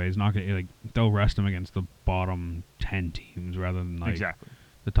rest anybody, it's not gonna they'll rest them against the bottom 10 teams rather than like exactly.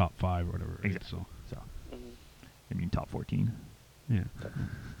 the top 5 or whatever. Right? Exactly. So Mhm. I mean, top 14. yeah,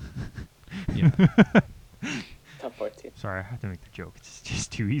 yeah. Top 14. Sorry, I had to make the joke. It's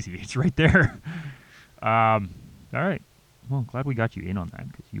just too easy. It's right there. All right. Well, glad we got you in on that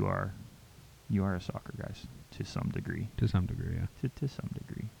because you are a soccer guy to some degree. To some degree, yeah. To some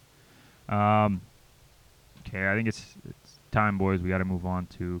degree. Okay, I think it's time, boys. We got to move on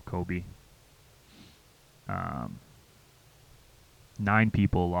to Kobe. 9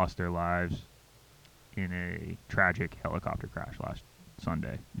 people lost their lives in a tragic helicopter crash last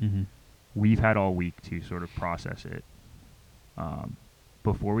Sunday. Mm-hmm. We've had all week to sort of process it.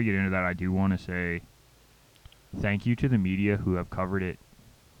 Before we get into that, I do want to say thank you to the media who have covered it,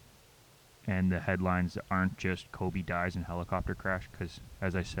 and the headlines aren't just Kobe dies in helicopter crash, because,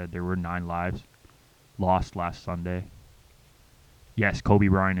 as I said, there were 9 lives lost last Sunday. Yes, Kobe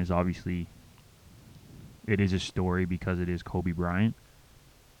Bryant is obviously, it is a story because it is Kobe Bryant,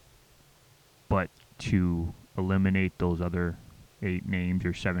 but to eliminate those other 8 names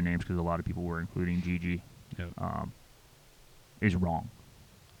or 7 names, because a lot of people were including Gigi, is wrong.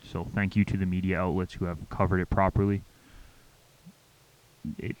 So thank you to the media outlets who have covered it properly.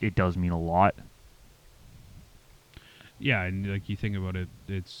 It does mean a lot. Yeah, and like you think about it,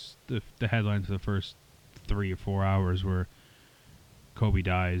 it's the headlines for the first 3 or 4 hours were Kobe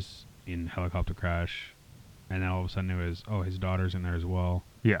dies in helicopter crash, and then all of a sudden it was, oh, his daughter's in there as well.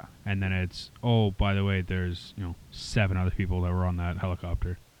 Yeah. And then it's, oh, by the way, there's 7 other people that were on that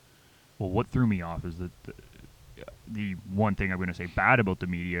helicopter. Well, what threw me off is that the one thing I'm going to say bad about the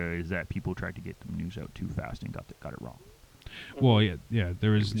media is that people tried to get the news out too fast and got it wrong. Well, yeah.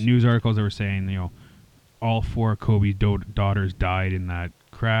 There was news articles that were saying, all 4 Kobe daughters died in that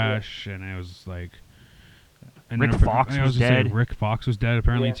crash, and it was like, and Rick then Fox I was gonna say dead. Rick Fox was dead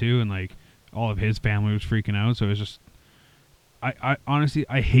apparently Yeah. too, and like all of his family was freaking out. So it was just, I honestly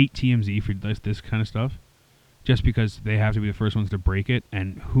I hate TMZ for this kind of stuff, just because they have to be the first ones to break it,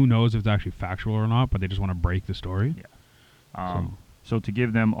 and who knows if it's actually factual or not, but they just want to break the story. Yeah. So to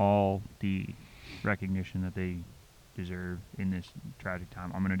give them all the recognition that they deserve in this tragic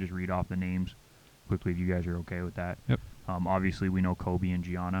time, I'm going to just read off the names quickly if you guys are okay with that. Yep. Obviously, we know Kobe and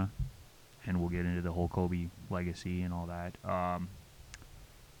Gianna, and we'll get into the whole Kobe legacy and all that.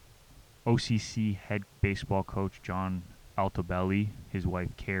 OCC head baseball coach John Altobelli, his wife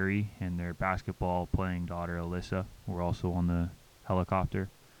Carrie, and their basketball playing daughter Alyssa were also on the helicopter.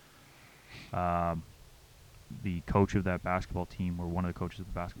 The coach of that basketball team, or one of the coaches of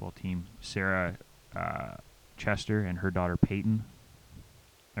the basketball team, Sarah Chester, and her daughter Peyton.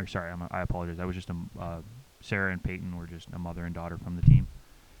 Or sorry, I apologize. That was just Sarah and Peyton were just a mother and daughter from the team.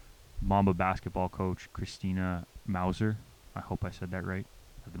 Mamba basketball coach Christina Mauser. I hope I said that right.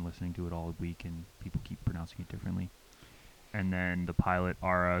 I've been listening to it all week, and people keep pronouncing it differently. And then the pilot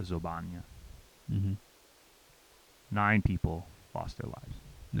Ara Zobania. Mm-hmm. 9 people lost their lives.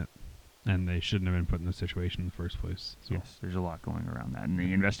 Yep. And they shouldn't have been put in this situation in the first place. So. Yes, there's a lot going around that, and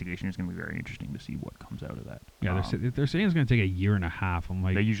the investigation is going to be very interesting to see what comes out of that. Yeah, they're saying it's going to take a year and a half. I'm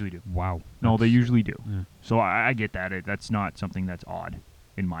like, They usually do. wow. No, they usually do. Yeah. So I get that. That's not something that's odd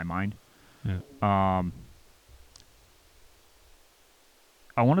in my mind. Yeah.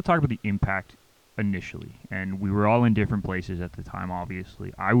 I want to talk about the impact initially, and we were all in different places at the time.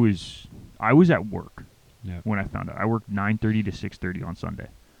 Obviously, I was at work when I found out. I worked 9:30 to 6:30 on Sunday,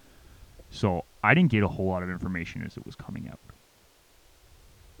 so I didn't get a whole lot of information as it was coming out.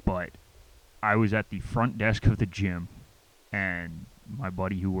 But I was at the front desk of the gym, and my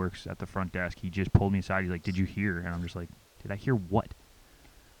buddy who works at the front desk, he just pulled me aside. He's like, "Did you hear?" And I'm just like, "Did I hear what?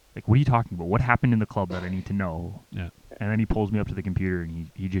 Like, what are you talking about? What happened in the club that I need to know?" Yeah. And then he pulls me up to the computer,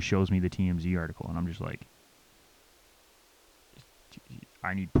 and he just shows me the TMZ article, and I'm just like,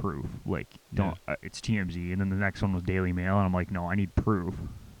 I need proof. Like, don't. It's TMZ, and then the next one was Daily Mail, and I'm like, no, I need proof.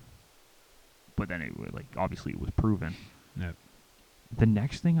 But then it was, like, obviously it was proven. Yeah. The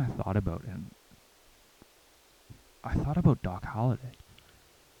next thing I thought about, and I thought about Doc Holliday,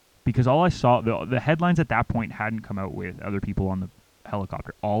 because all I saw, the headlines at that point hadn't come out with other people on the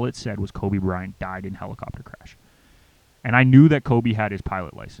helicopter. All it said was Kobe Bryant died in helicopter crash. And I knew that Kobe had his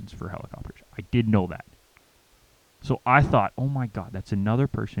pilot license for helicopters. I did know that. So I thought, oh my God, that's another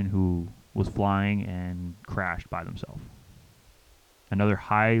person who was flying and crashed by themselves. Another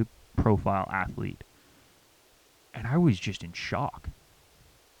high-profile athlete. And I was just in shock.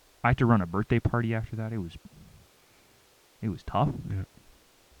 I had to run a birthday party after that. It was tough. Yeah.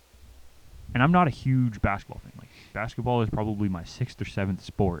 And I'm not a huge basketball fan. Like, basketball is probably my 6th or 7th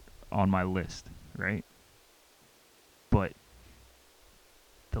sport on my list, right? But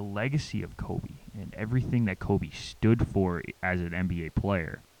the legacy of Kobe and everything that Kobe stood for as an NBA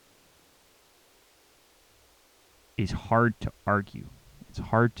player is hard to argue. It's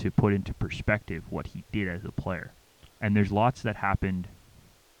hard to put into perspective what he did as a player. And there's lots that happened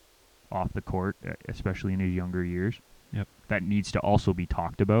off the court, especially in his younger years, that needs to also be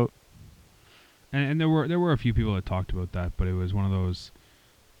talked about. And there were a few people that talked about that, but it was one of those,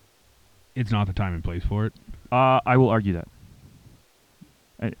 it's not the time and place for it. I will argue that.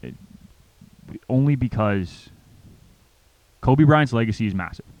 only because Kobe Bryant's legacy is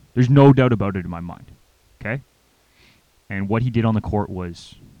massive. There's no doubt about it in my mind. Okay? And what he did on the court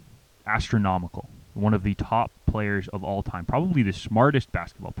was astronomical. One of the top players of all time, probably the smartest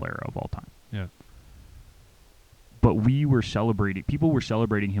basketball player of all time. Yeah. But people were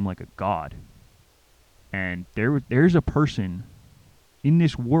celebrating him like a god. And there's a person in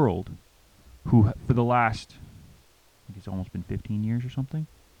this world who, for the last, I think it's almost been 15 years or something,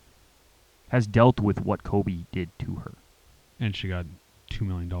 has dealt with what Kobe did to her. And she got $2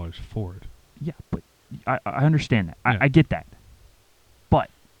 million for it. Yeah, but I understand that. Yeah. I get that. But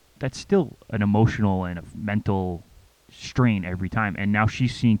that's still an emotional and a mental strain every time. And now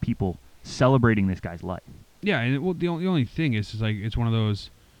she's seeing people celebrating this guy's life. Yeah, and the only thing is like it's one of those.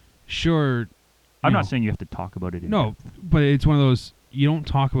 Sure, I'm you not know, saying you have to talk about it. no, but it's one of those. You don't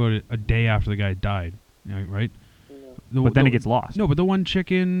talk about it a day after the guy died, right? No. But then it gets lost. No, but the one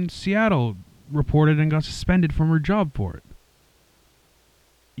chick in Seattle reported and got suspended from her job for it.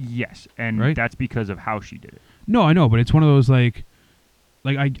 Yes, and Right? that's because of how she did it. No, I know, but it's one of those like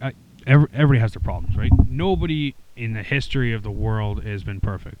everybody has their problems, right? Nobody in the history of the world has been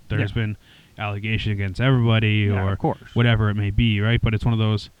perfect. There's Yeah. been allegation against everybody Yeah, or of course. whatever it may be, right? But it's one of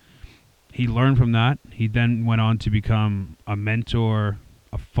those. He learned from that. He then went on to become a mentor,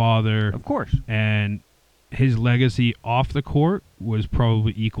 a father, Of course. and his legacy off the court was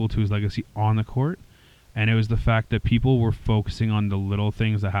probably equal to his legacy on the court. And it was the fact that people were focusing on the little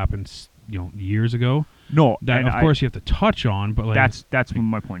things that happened, years ago. No, That and of course you have to touch on, but like that's what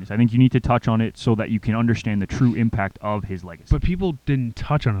my point is. I think you need to touch on it so that you can understand the true impact of his legacy. But people didn't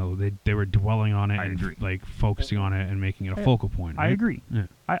touch on it. They were dwelling on it I and agree. like focusing on it and making it a focal point. I right? agree. Yeah.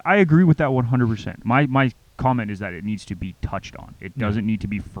 I agree with that 100%. My comment is that it needs to be touched on. It Yeah. doesn't need to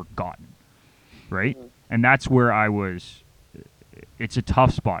be forgotten, right? Mhm. And that's where I was. It's a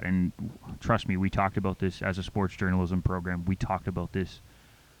tough spot, and trust me, we talked about this as a sports journalism program. We talked about this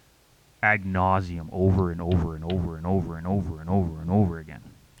ad nauseum over and over and over and over and over and over and over again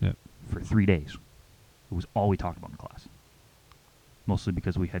Yep. for 3 days. It was all we talked about in class. Mostly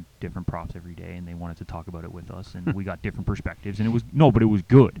because we had different props every day, and they wanted to talk about it with us, and we got different perspectives, and it was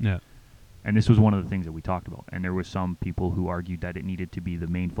good. Yeah. And this was one of the things that we talked about. And there was some people who argued that it needed to be the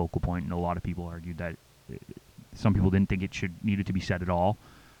main focal point, and a lot of people argued that some people didn't think it needed to be said at all.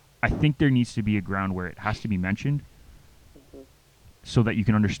 I think there needs to be a ground where it has to be mentioned Mhm. so that you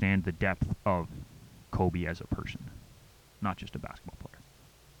can understand the depth of Kobe as a person, not just a basketball player.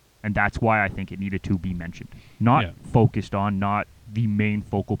 And that's why I think it needed to be mentioned. Not Yeah. focused on, not the main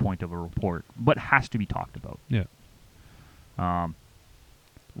focal point of a report, but has to be talked about. Yeah.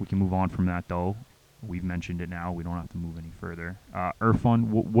 We can move on from that, though. We've mentioned it now. We don't have to move any further. Irfan,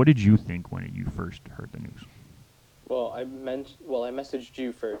 what did you think when you first heard the news? Well, I messaged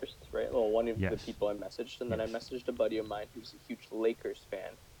you first, right? Well, one of the Yes. people I messaged, and then I Yes. messaged a buddy of mine who's a huge Lakers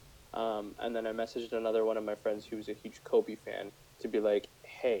fan. And then I messaged another one of my friends who's a huge Kobe fan to be like,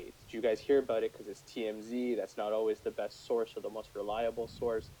 hey, did you guys hear about it? Because it's TMZ. That's not always the best source or the most reliable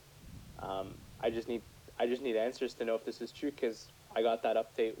source. I just need answers to know if this is true, because I got that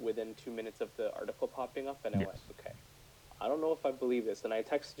update within 2 minutes of the article popping up, and I Yes. went, okay, I don't know if I believe this. And I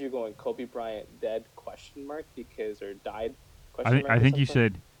texted you going, Kobe Bryant dead, because, or died, I think you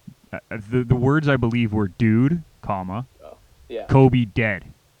said the words I believe were dude, comma, Oh, yeah. Kobe dead,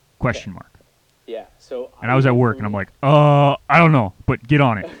 question mark. Yeah, so. And I was at work, and I'm like, I don't know, but get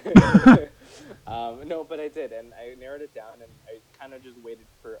on it. No, but I did, and I narrowed it down, and I kind of just waited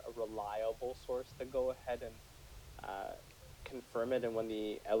for a reliable source to go ahead and confirm it. And when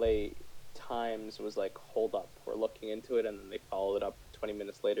the LA Times was like, hold up, we're looking into it, and then they followed it up 20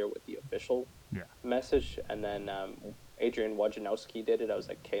 minutes later with the official Yeah. message, and then Adrian Wojnarowski did it. I was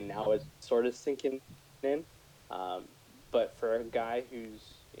like, okay, now it's sort of sinking in. But for a guy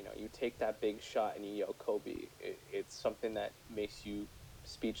who's, you take that big shot and you yell Kobe, it's something that makes you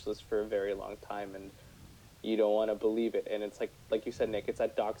speechless for a very long time, and you don't want to believe it. And it's like you said, Nick, it's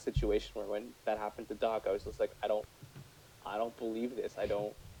that Doc situation where when that happened to Doc, I was just like, I don't believe this. I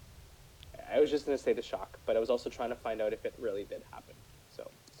was just in a state of shock, but I was also trying to find out if it really did happen. So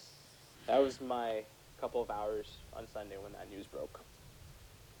that was my couple of hours on Sunday when that news broke.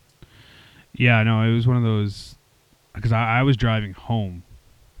 Yeah, no, it was one of those because I was driving home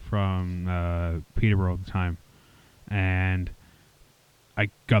from Peterborough at the time, and I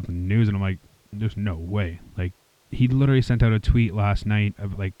got the news, and I'm like, "There's no way!" Like, he literally sent out a tweet last night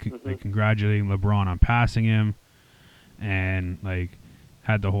of like congratulating LeBron on passing him, and like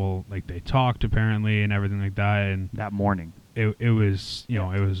had the whole like they talked apparently and everything like that, and That morning. it was it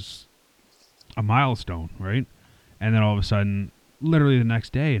was a milestone, right? And then all of a sudden literally the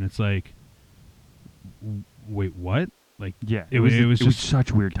next day, and it's like, wait, what? Like, Yeah, it was just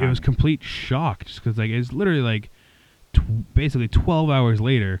such weird timing. it was complete shock, just because like it's literally like basically 12 hours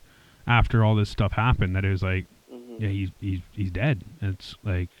later, after all this stuff happened, that it was like, Mhm. yeah, he's dead. And it's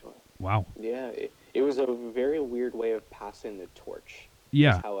like, wow. Yeah, it was a very weird way of passing the torch.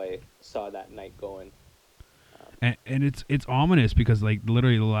 Yeah. Is how I saw that night going. And it's ominous because like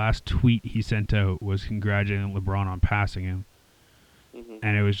literally the last tweet he sent out was congratulating LeBron on passing him, Mhm.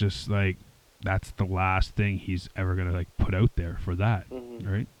 and it was just like, that's the last thing he's ever gonna like put out there for that,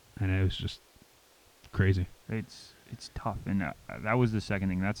 Mhm. right? And it was just crazy. It's tough, and that was the second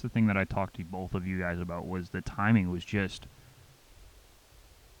thing. That's the thing that I talked to both of you guys about, was the timing was just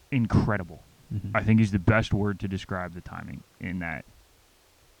incredible. I think is the best word to describe the timing, in that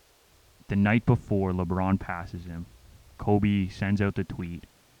the night before LeBron passes him, Kobe sends out the tweet.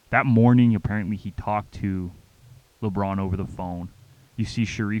 That morning, apparently, he talked to LeBron over the phone. You see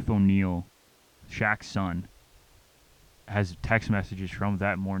Sharif O'Neal, Shaq's son, has text messages from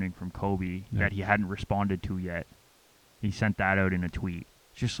that morning from Kobe that he hadn't responded to yet. He sent that out in a tweet.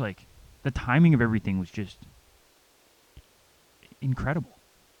 Just like, the timing of everything was just incredible.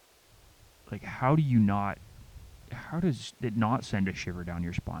 Like, how does it not send a shiver down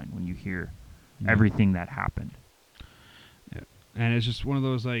your spine when you hear everything that happened? Yeah. And it's just one of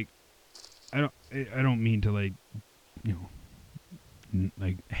those, like, I don't mean to, like, you know,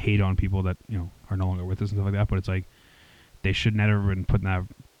 like hate on people that, you know, are no longer with us and stuff like that, but it's like, they should never have been put in that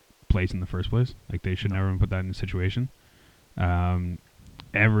place in the first place. Like, they should never have been put that in a situation.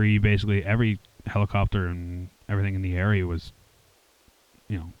 Basically every helicopter and everything in the area was,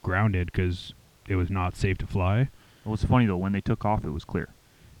 you know, grounded because it was not safe to fly. Well, it's funny though, when they took off, it was clear.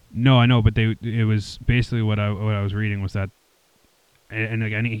 No, I know, but it was basically what I was reading was that, and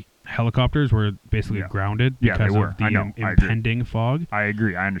like any helicopters were basically grounded because of the impending fog. I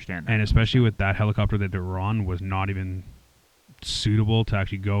agree. I understand that. And especially with that helicopter that they were on, was not even suitable to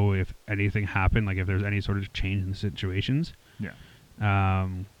actually go if anything happened, like if there's any sort of change in the situations. Yeah.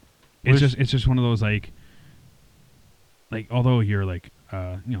 It's just one of those, like although you're like,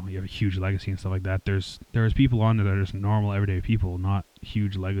 you know, you have a huge legacy and stuff like that, there's people on there that are just normal everyday people, not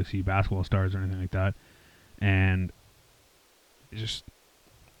huge legacy basketball stars or anything like that. And it's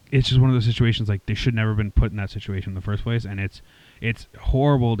just one of those situations, like, they should never have been put in that situation in the first place. And it's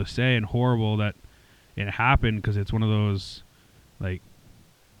horrible to say, and horrible that it happened, because it's one of those, like,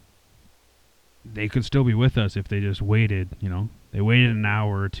 they could still be with us if they just waited, you know. They waited an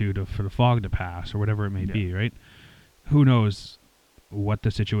hour or two for the fog to pass, or whatever it may be, right? Who knows what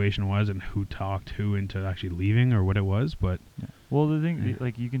the situation was and who talked who into actually leaving, or what it was, but... Yeah. Well, the thing,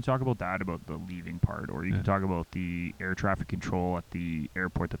 like, you can talk about that, about the leaving part, or you can talk about the air traffic control at the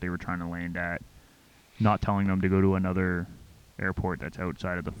airport that they were trying to land at, not telling them to go to another airport that's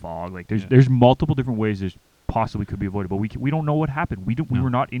outside of the fog. Like, there's multiple different ways this possibly could be avoided, but we don't know what happened. We were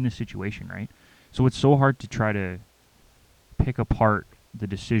not in the situation, right? So it's so hard to try to pick apart the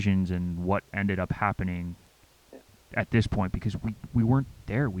decisions and what ended up happening at this point, because we weren't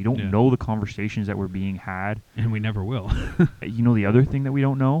there. We don't know the conversations that were being had. And we never will. You know, the other thing that we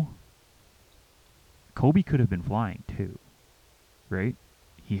don't know, Kobe could have been flying too, right?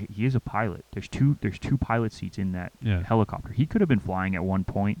 He is a pilot. There's two pilot seats in that helicopter. He could have been flying at one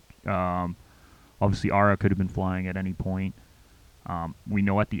point. Obviously, Ara could have been flying at any point. We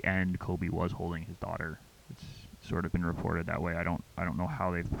know at the end Kobe was holding his daughter. It's sort of been reported that way. I don't know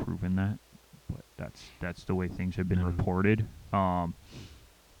how they've proven that, but that's the way things have been reported. Like,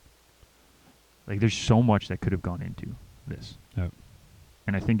 there's so much that could have gone into this. Yep.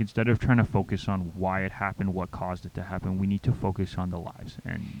 And I think instead of trying to focus on why it happened, what caused it to happen, we need to focus on the lives.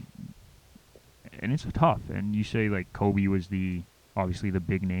 And it's tough. And you say, like, Kobe was obviously the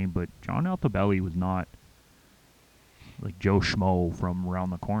big name, but John Altobelli was not like Joe Schmo from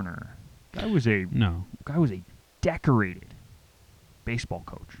around the corner. Guy was a decorated baseball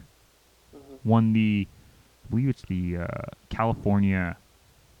coach. Won I believe it's the California,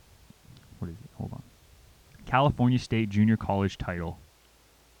 what is it? Hold on. California State Junior College title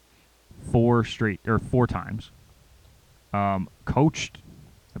 4 times. Coached,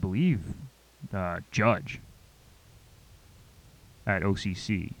 I believe, Judge at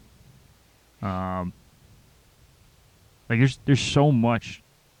OCC. Like, there's so much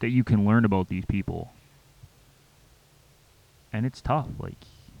that you can learn about these people, and it's tough. Like,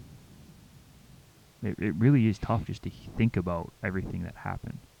 it really is tough just to think about everything that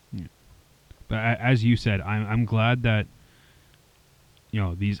happened. Yeah. But as you said, I'm glad that, you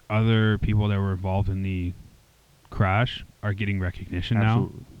know, these other people that were involved in the crash are getting recognition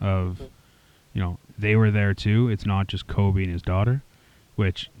now of, you know, they were there too. It's not just Kobe and his daughter,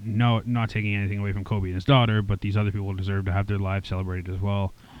 which not taking anything away from Kobe and his daughter, but these other people deserve to have their lives celebrated as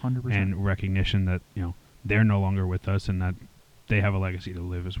well, 100%. and recognition that they're no longer with us and that they have a legacy to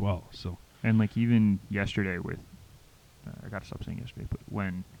live as well. So And like even yesterday with, I got to stop saying yesterday, but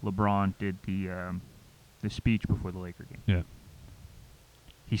when LeBron did the speech before the Laker game, yeah,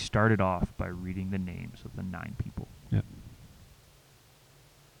 he started off by reading the names of the 9 people. yeah,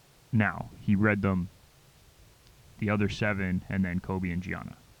 Now, he read them, the other 7, and then Kobe and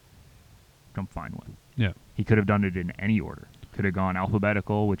Gianna. I'm fine with. yeah, He could have done it in any order. Could have gone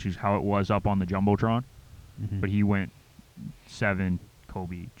alphabetical, which is how it was up on the Jumbotron, but he went 7,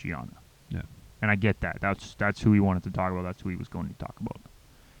 Kobe, Gianna. yeah, And I get that. That's who he wanted to talk about. That's who he was going to talk about.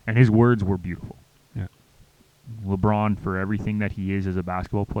 And his words were beautiful. yeah, LeBron, for everything that he is as a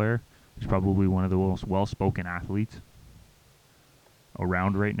basketball player, is probably one of the most well-spoken athletes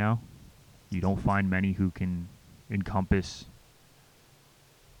around right now. You don't find many who can encompass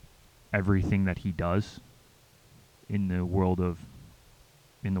everything that he does in the world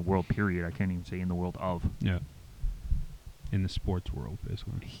period. I can't even say in the world of. yeah. In the sports world,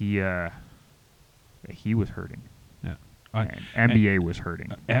 basically. He was hurting. Yeah. And NBA was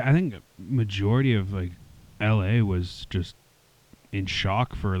hurting. I think majority of like LA was just in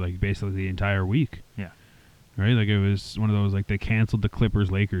shock for like basically the entire week. Yeah. Right? Like it was one of those like they canceled the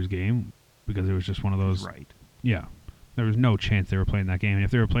Clippers-Lakers game because it was just one of those. Right. Yeah. There was no chance they were playing that game. And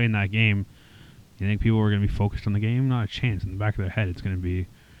if they were playing that game, you think people were going to be focused on the game? Not a chance. In the back of their head, it's going to be,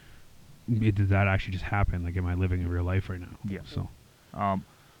 did that actually just happen? Like, am I living in real life right now? Yeah. So,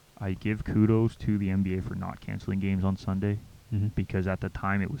 I give kudos to the NBA for not canceling games on Sunday because at the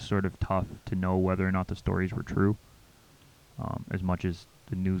time it was sort of tough to know whether or not the stories were true. As much as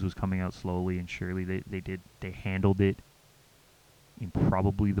the news was coming out slowly and surely, they handled it in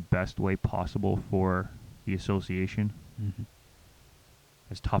probably the best way possible for the association.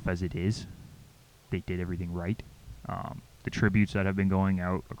 As tough as it is, they did everything right. The tributes that have been going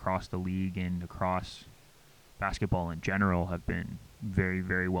out across the league and across basketball in general have been very,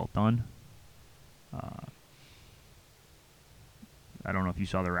 very well done. I don't know if you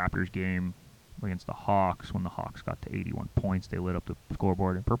saw the Raptors game against the Hawks. When the Hawks got to 81 points, they lit up the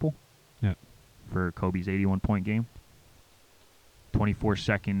scoreboard in purple. Yeah. For Kobe's 81-point game.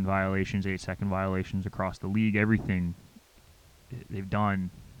 24-second violations, 8-second violations across the league. Everything they've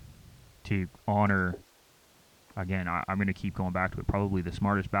done to honor, again, I'm going to keep going back to it, probably the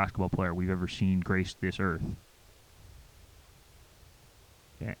smartest basketball player we've ever seen grace this earth.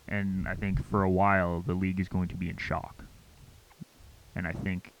 And I think for a while, the league is going to be in shock. And I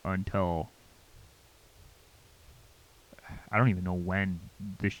think until, I don't even know when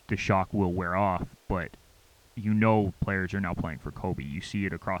the shock will wear off, but players are now playing for Kobe. You see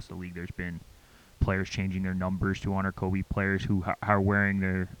it across the league. There's been players changing their numbers to honor Kobe. Players who are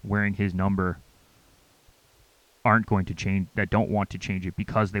wearing his number aren't going to change, that don't want to change it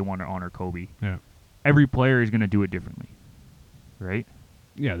because they want to honor Kobe. yeah. Every player is going to do it differently, right?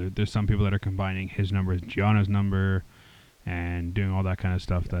 Yeah, there's some people that are combining his number with Gianna's number and doing all that kind of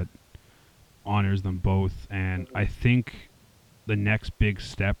stuff that honors them both. And I think the next big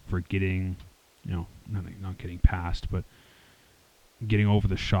step for getting, not getting past, but getting over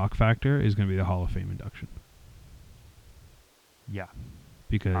the shock factor is going to be the Hall of Fame induction. Yeah.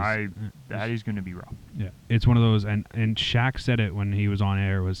 Because that is going to be rough. yeah, it's one of those, and Shaq said it when he was on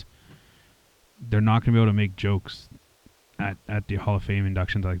air, was they're not going to be able to make jokes at the Hall of Fame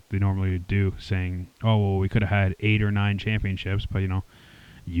inductions like they normally do, saying, oh, well, we could have had 8 or 9 championships, but,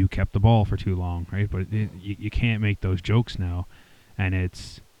 you kept the ball for too long, right? But you can't make those jokes now, and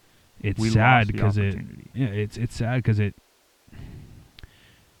it's sad because it's sad because it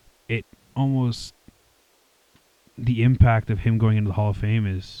almost, the impact of him going into the Hall of Fame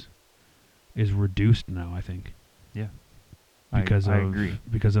is reduced now, I think. Yeah. Because I agree.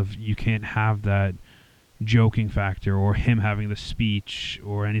 Because of you can't have that joking factor or him having the speech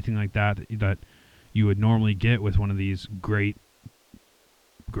or anything like that you would normally get with one of these greatest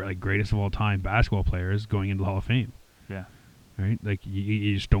of all time basketball players going into the Hall of Fame. Yeah. Right? Like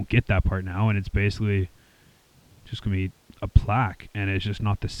you just don't get that part now, and it's basically just going to be a plaque, and it's just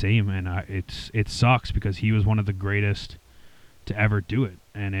not the same, and it sucks because he was one of the greatest to ever do it,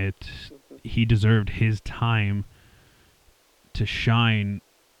 and he deserved his time to shine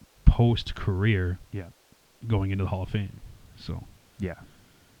post career. Yeah. Going into the Hall of Fame. So yeah,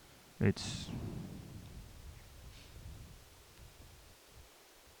 it's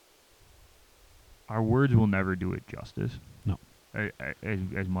our words will never do it justice. No,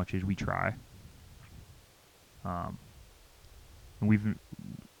 as much as we try. And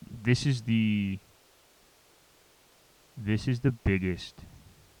this is the this is the biggest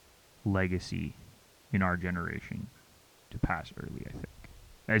legacy in our generation to pass early, I think.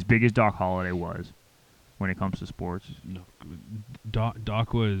 As big as Doc Holliday was when it comes to sports. No,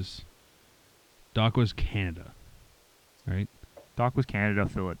 Doc was Canada, right? Doc was Canada,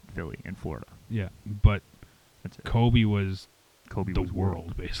 Philly, and Florida. Yeah, but That's it. Kobe was Kobe the was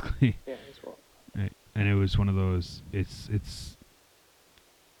world, basically. Yeah, as well. Right. And it was one of those. It's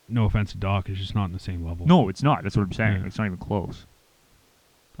no offense to Doc, it's just not on the same level. No, it's not. That's what I'm saying. Yeah. It's not even close.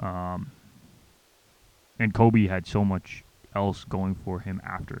 And Kobe had so much else going for him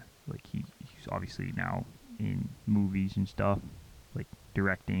after. Like he's obviously now in movies and stuff, like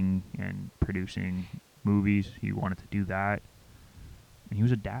directing and producing movies. He wanted to do that, and he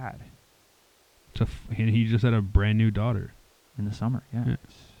was a dad And he just had a brand new daughter. in the summer. Yeah. Yeah.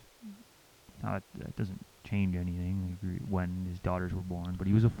 Now that doesn't change anything when his daughters were born, but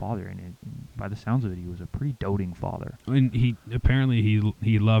he was a father, and by the sounds of it, he was a pretty doting father. And he apparently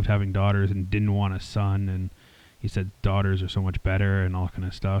he loved having daughters and didn't want a son, and he said daughters are so much better and all kind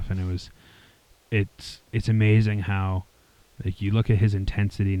of stuff. And it's amazing how, like, you look at his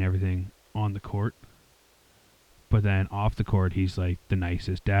intensity and everything on the court, but then off the court he's like the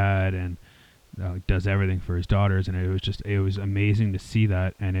nicest dad and does everything for his daughters. And it was amazing to see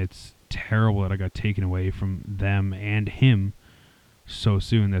that. And it's terrible that I got taken away from them and him so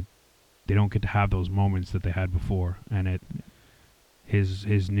soon, that they don't get to have those moments that they had before. And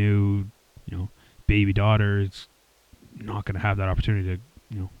his new, baby daughter is not going to have that opportunity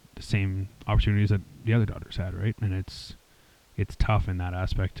to, the same opportunities that the other daughters had, right? And it's tough in that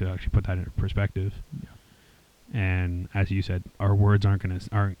aspect to actually put that into perspective. Yeah. And as you said, our words aren't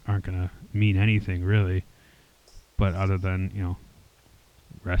gonna mean anything really, but other than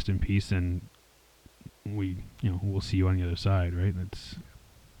rest in peace, and we'll see you on the other side, right? That's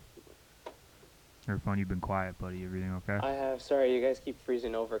Irfan, you've been quiet, buddy. Everything okay? I have. Sorry, you guys keep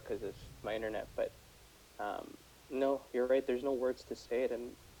freezing over because of my internet, but no, you're right. There's no words to say it.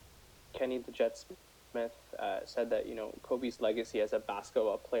 And Kenny the Jet Smith said that Kobe's legacy as a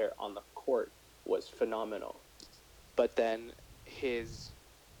basketball player on the court was phenomenal, but then his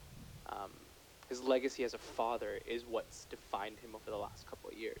legacy as a father is what's defined him over the last couple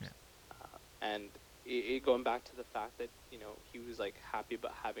of years. Yeah. And going back to the fact that he was like happy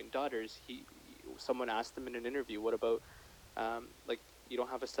about having daughters. Someone asked him in an interview, what about like, you don't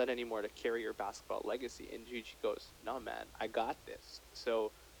have a son anymore to carry your basketball legacy? And Gigi goes, no man, I got this.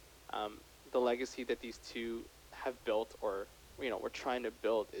 So the legacy that these two have built, or we're trying to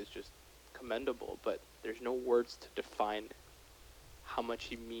build, is just commendable, but there's no words to define how much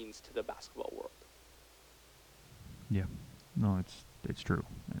he means to the basketball world. Yeah. No, it's true,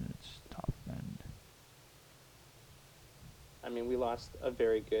 and it's tough. And I mean, we lost a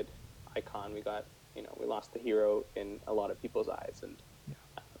very good icon. We lost the hero in a lot of people's eyes, and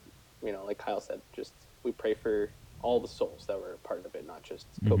like Kyle said, just we pray for all the souls that were a part of it, not just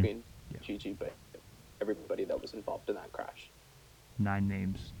Kobe and Gigi, but everybody that was involved in that crash. 9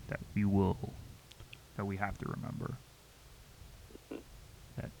 names that we have to remember,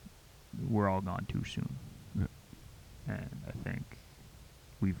 that we're all gone too soon. Yeah. And I think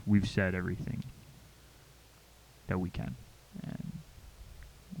we've said everything that we can, and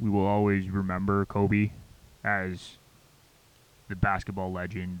we will always remember Kobe as the basketball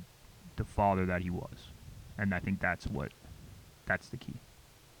legend, the father that he was. And I think that's the key.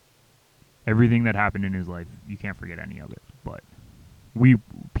 Everything that happened in his life, you can't forget any of it, but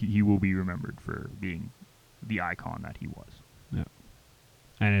he will be remembered for being the icon that he was. Yeah.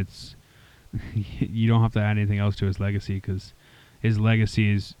 And it's you don't have to add anything else to his legacy, because his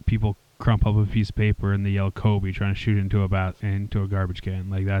legacy is people crump up a piece of paper and they yell Kobe, trying to shoot into a garbage can.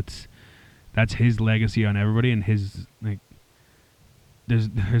 Like that's his legacy on everybody, and his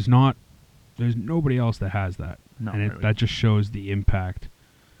there's nobody else that has that. Not and really. that just shows the impact.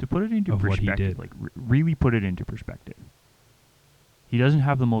 To put it into of what he perspective, did. like really put it into perspective, he doesn't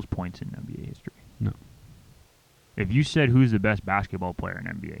have the most points in NBA history. No. If you said who's the best basketball player in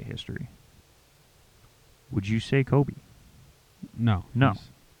NBA history, would you say Kobe? No. No.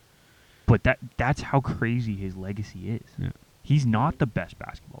 But that's how crazy his legacy is. Yeah. He's not the best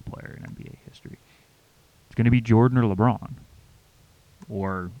basketball player in NBA history. It's going to be Jordan or LeBron,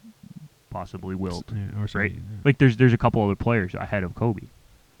 or possibly Wilt. Yeah, or Right? somebody, yeah. Like there's a couple other players ahead of Kobe.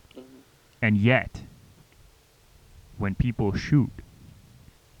 Mm-hmm. And yet, when people shoot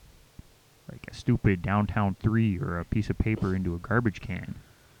like a stupid downtown 3 or a piece of paper into a garbage can,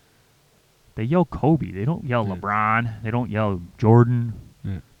 they yell Kobe. They don't yell Yeah. LeBron. They don't yell Jordan.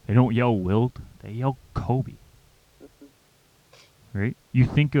 Yeah. They don't yell Wilt. They yell Kobe. Right? You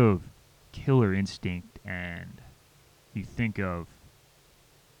think of Killer Instinct and you think of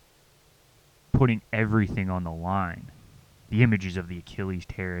putting everything on the line. The images of the Achilles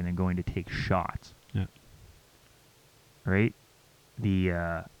tear and then going to take shots. Yeah. Right?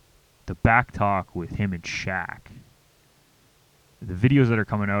 The back talk with him and Shaq. The videos that are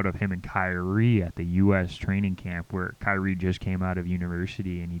coming out of him and Kyrie at the U.S. training camp, where Kyrie just came out of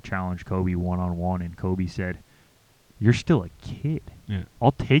university and he challenged Kobe one-on-one, and Kobe said, "You're still a kid. Yeah.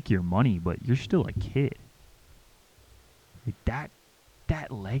 I'll take your money, but you're still a kid." Like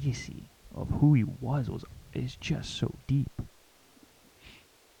that legacy of who he was is just so deep.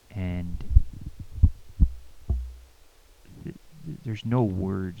 And there's no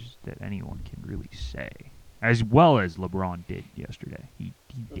words that anyone can really say. As well as LeBron did yesterday. He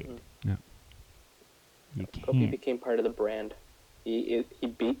did. Mhm. Yeah. You Kobe can't. became part of the brand. He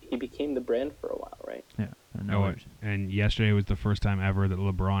became the brand for a while, right? Yeah. I know Oh, there's- and yesterday was the first time ever that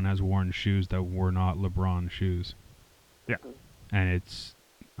LeBron has worn shoes that were not LeBron shoes. Yeah. And it's,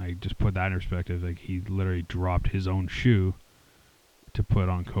 I just put that in perspective. Like, he literally dropped his own shoe to put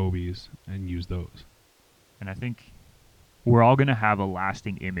on Kobe's and use those. And I think we're all going to have a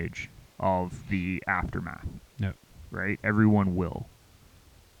lasting image of the aftermath. Yep. Right? Everyone will.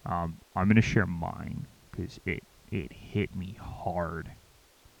 I'm going to share mine because it hit me hard.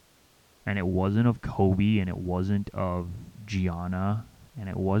 And it wasn't of Kobe, and it wasn't of Gianna, and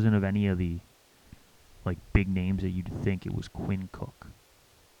it wasn't of any of the like big names that you'd think. It was Quinn Cook.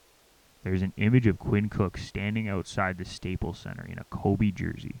 There's an image of Quinn Cook standing outside the Staples Center in a Kobe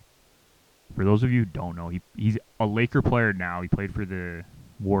jersey. For those of you who don't know, he's a Laker player now. He played for the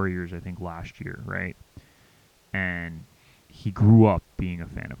Warriors, I think, last year, right? And he grew up being a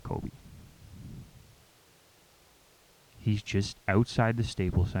fan of Kobe. He's just outside the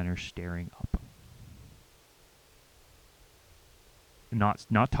Staples Center staring up.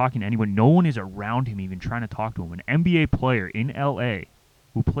 Not talking to anyone. No one is around him even trying to talk to him. An NBA player in LA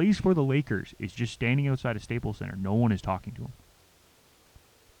who plays for the Lakers is just standing outside of Staples Center. No one is talking to him.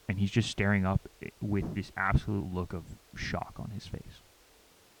 And he's just staring up with this absolute look of shock on his face.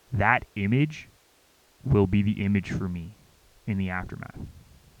 That image will be the image for me in the aftermath.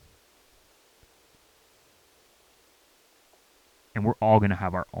 And we're all going to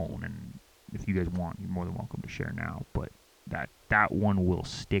have our own. And if you guys want, you're more than welcome to share now. But that one will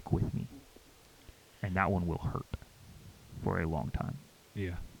stick with me. And that one will hurt for a long time.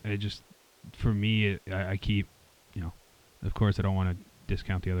 Yeah. It just, for me, I keep, of course I don't want to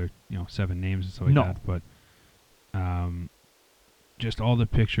discount the other, 7 names and stuff like No. that, but just all the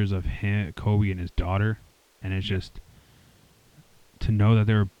pictures of him, Kobe and his daughter, and it's just to know that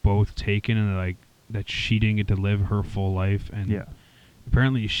they were both taken and like that she didn't get to live her full life, and Yeah.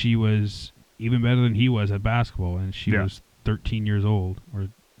 apparently she was even better than he was at basketball, and she Yeah. was 13 years old,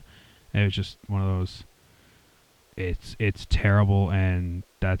 and it was just one of those. It's terrible, and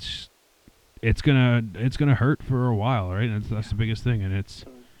it's gonna hurt for a while, right? And that's the biggest thing, and it's.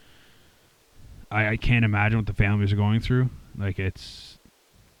 I can't imagine what the families are going through. Like, it's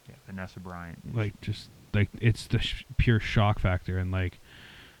Yeah, Vanessa Bryant. is- like just like it's the pure shock factor, and like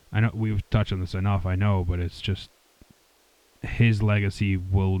I know we've touched on this enough, I know, but it's just his legacy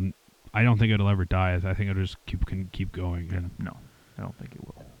will. I don't think it'll ever die. I think it'll just keep going. Yeah, And no, I don't think it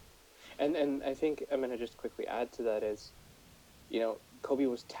will. And I think I'm gonna just quickly add to that is, Kobe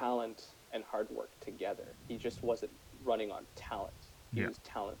was talent and hard work together. He just wasn't running on talent. He Yeah. was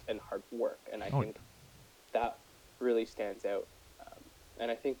talent and hard work, and I Oh, think that really stands out. And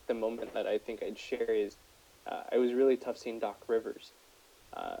I think the moment that I think I'd share is, it was really tough seeing Doc Rivers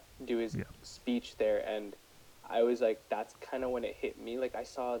do his Yeah. speech there, and I was like, that's kind of when it hit me. Like, I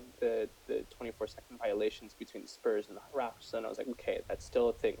saw the 24-second violations between the Spurs and the Raptors, and I was like, okay, that's still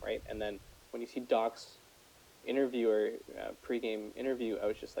a thing, right? And then when you see Doc's pregame interview, I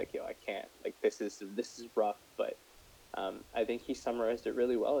was just like, yo, I can't. Like, this is rough, but I think he summarized it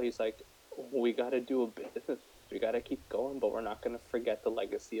really well. He's like, we got to do a business. We got to keep going, but we're not going to forget the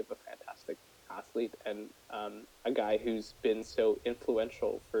legacy of a fantastic athlete and a guy who's been so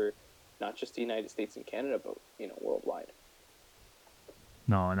influential for not just the United States and Canada, but worldwide.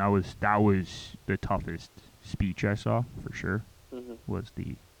 No, and that was the toughest speech I saw for sure. Mm-hmm. Was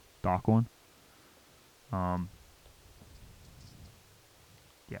the Doc one.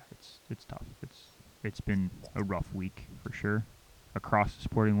 Yeah, it's tough. It's been a rough week for sure. Across the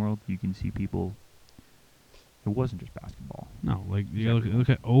sporting world, you can see people. It wasn't just basketball. no, like you look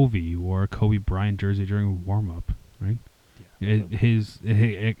at Ovi, who wore a Kobe Bryant jersey during warm up, right? Yeah.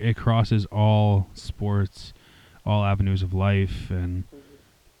 It crosses all sports, all avenues of life, and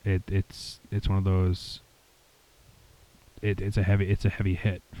it's one of those. It's a heavy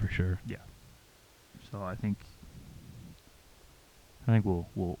hit for sure. So I think I think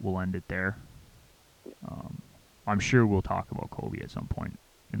we'll end it there. I'm sure we'll talk about Kobe at some point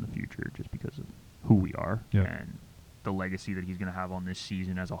in the future, just because of who we are Yep. and the legacy that he's going to have on this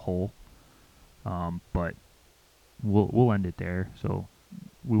season as a whole. But we'll end it there. So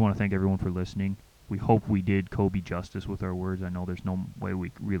we want to thank everyone for listening. We hope we did Kobe justice with our words. I know there's no way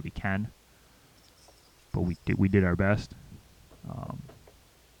we really can, but we did our best.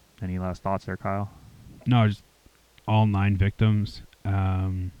 Any last thoughts there, Kyle? No, just all 9 victims.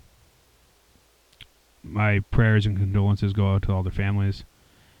 My prayers and condolences go out to all their families,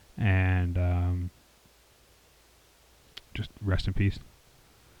 and just rest in peace.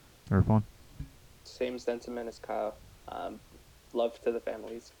 Irfan? Same sentiment as Kyle. Love to the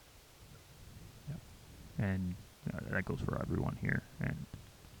families. And that goes for everyone here. And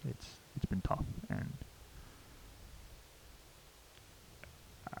it's been tough. And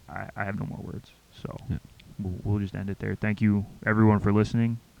I have no more words. So Yeah. we'll just end it there. Thank you, everyone, for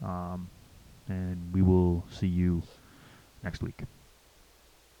listening. And we will see you next week.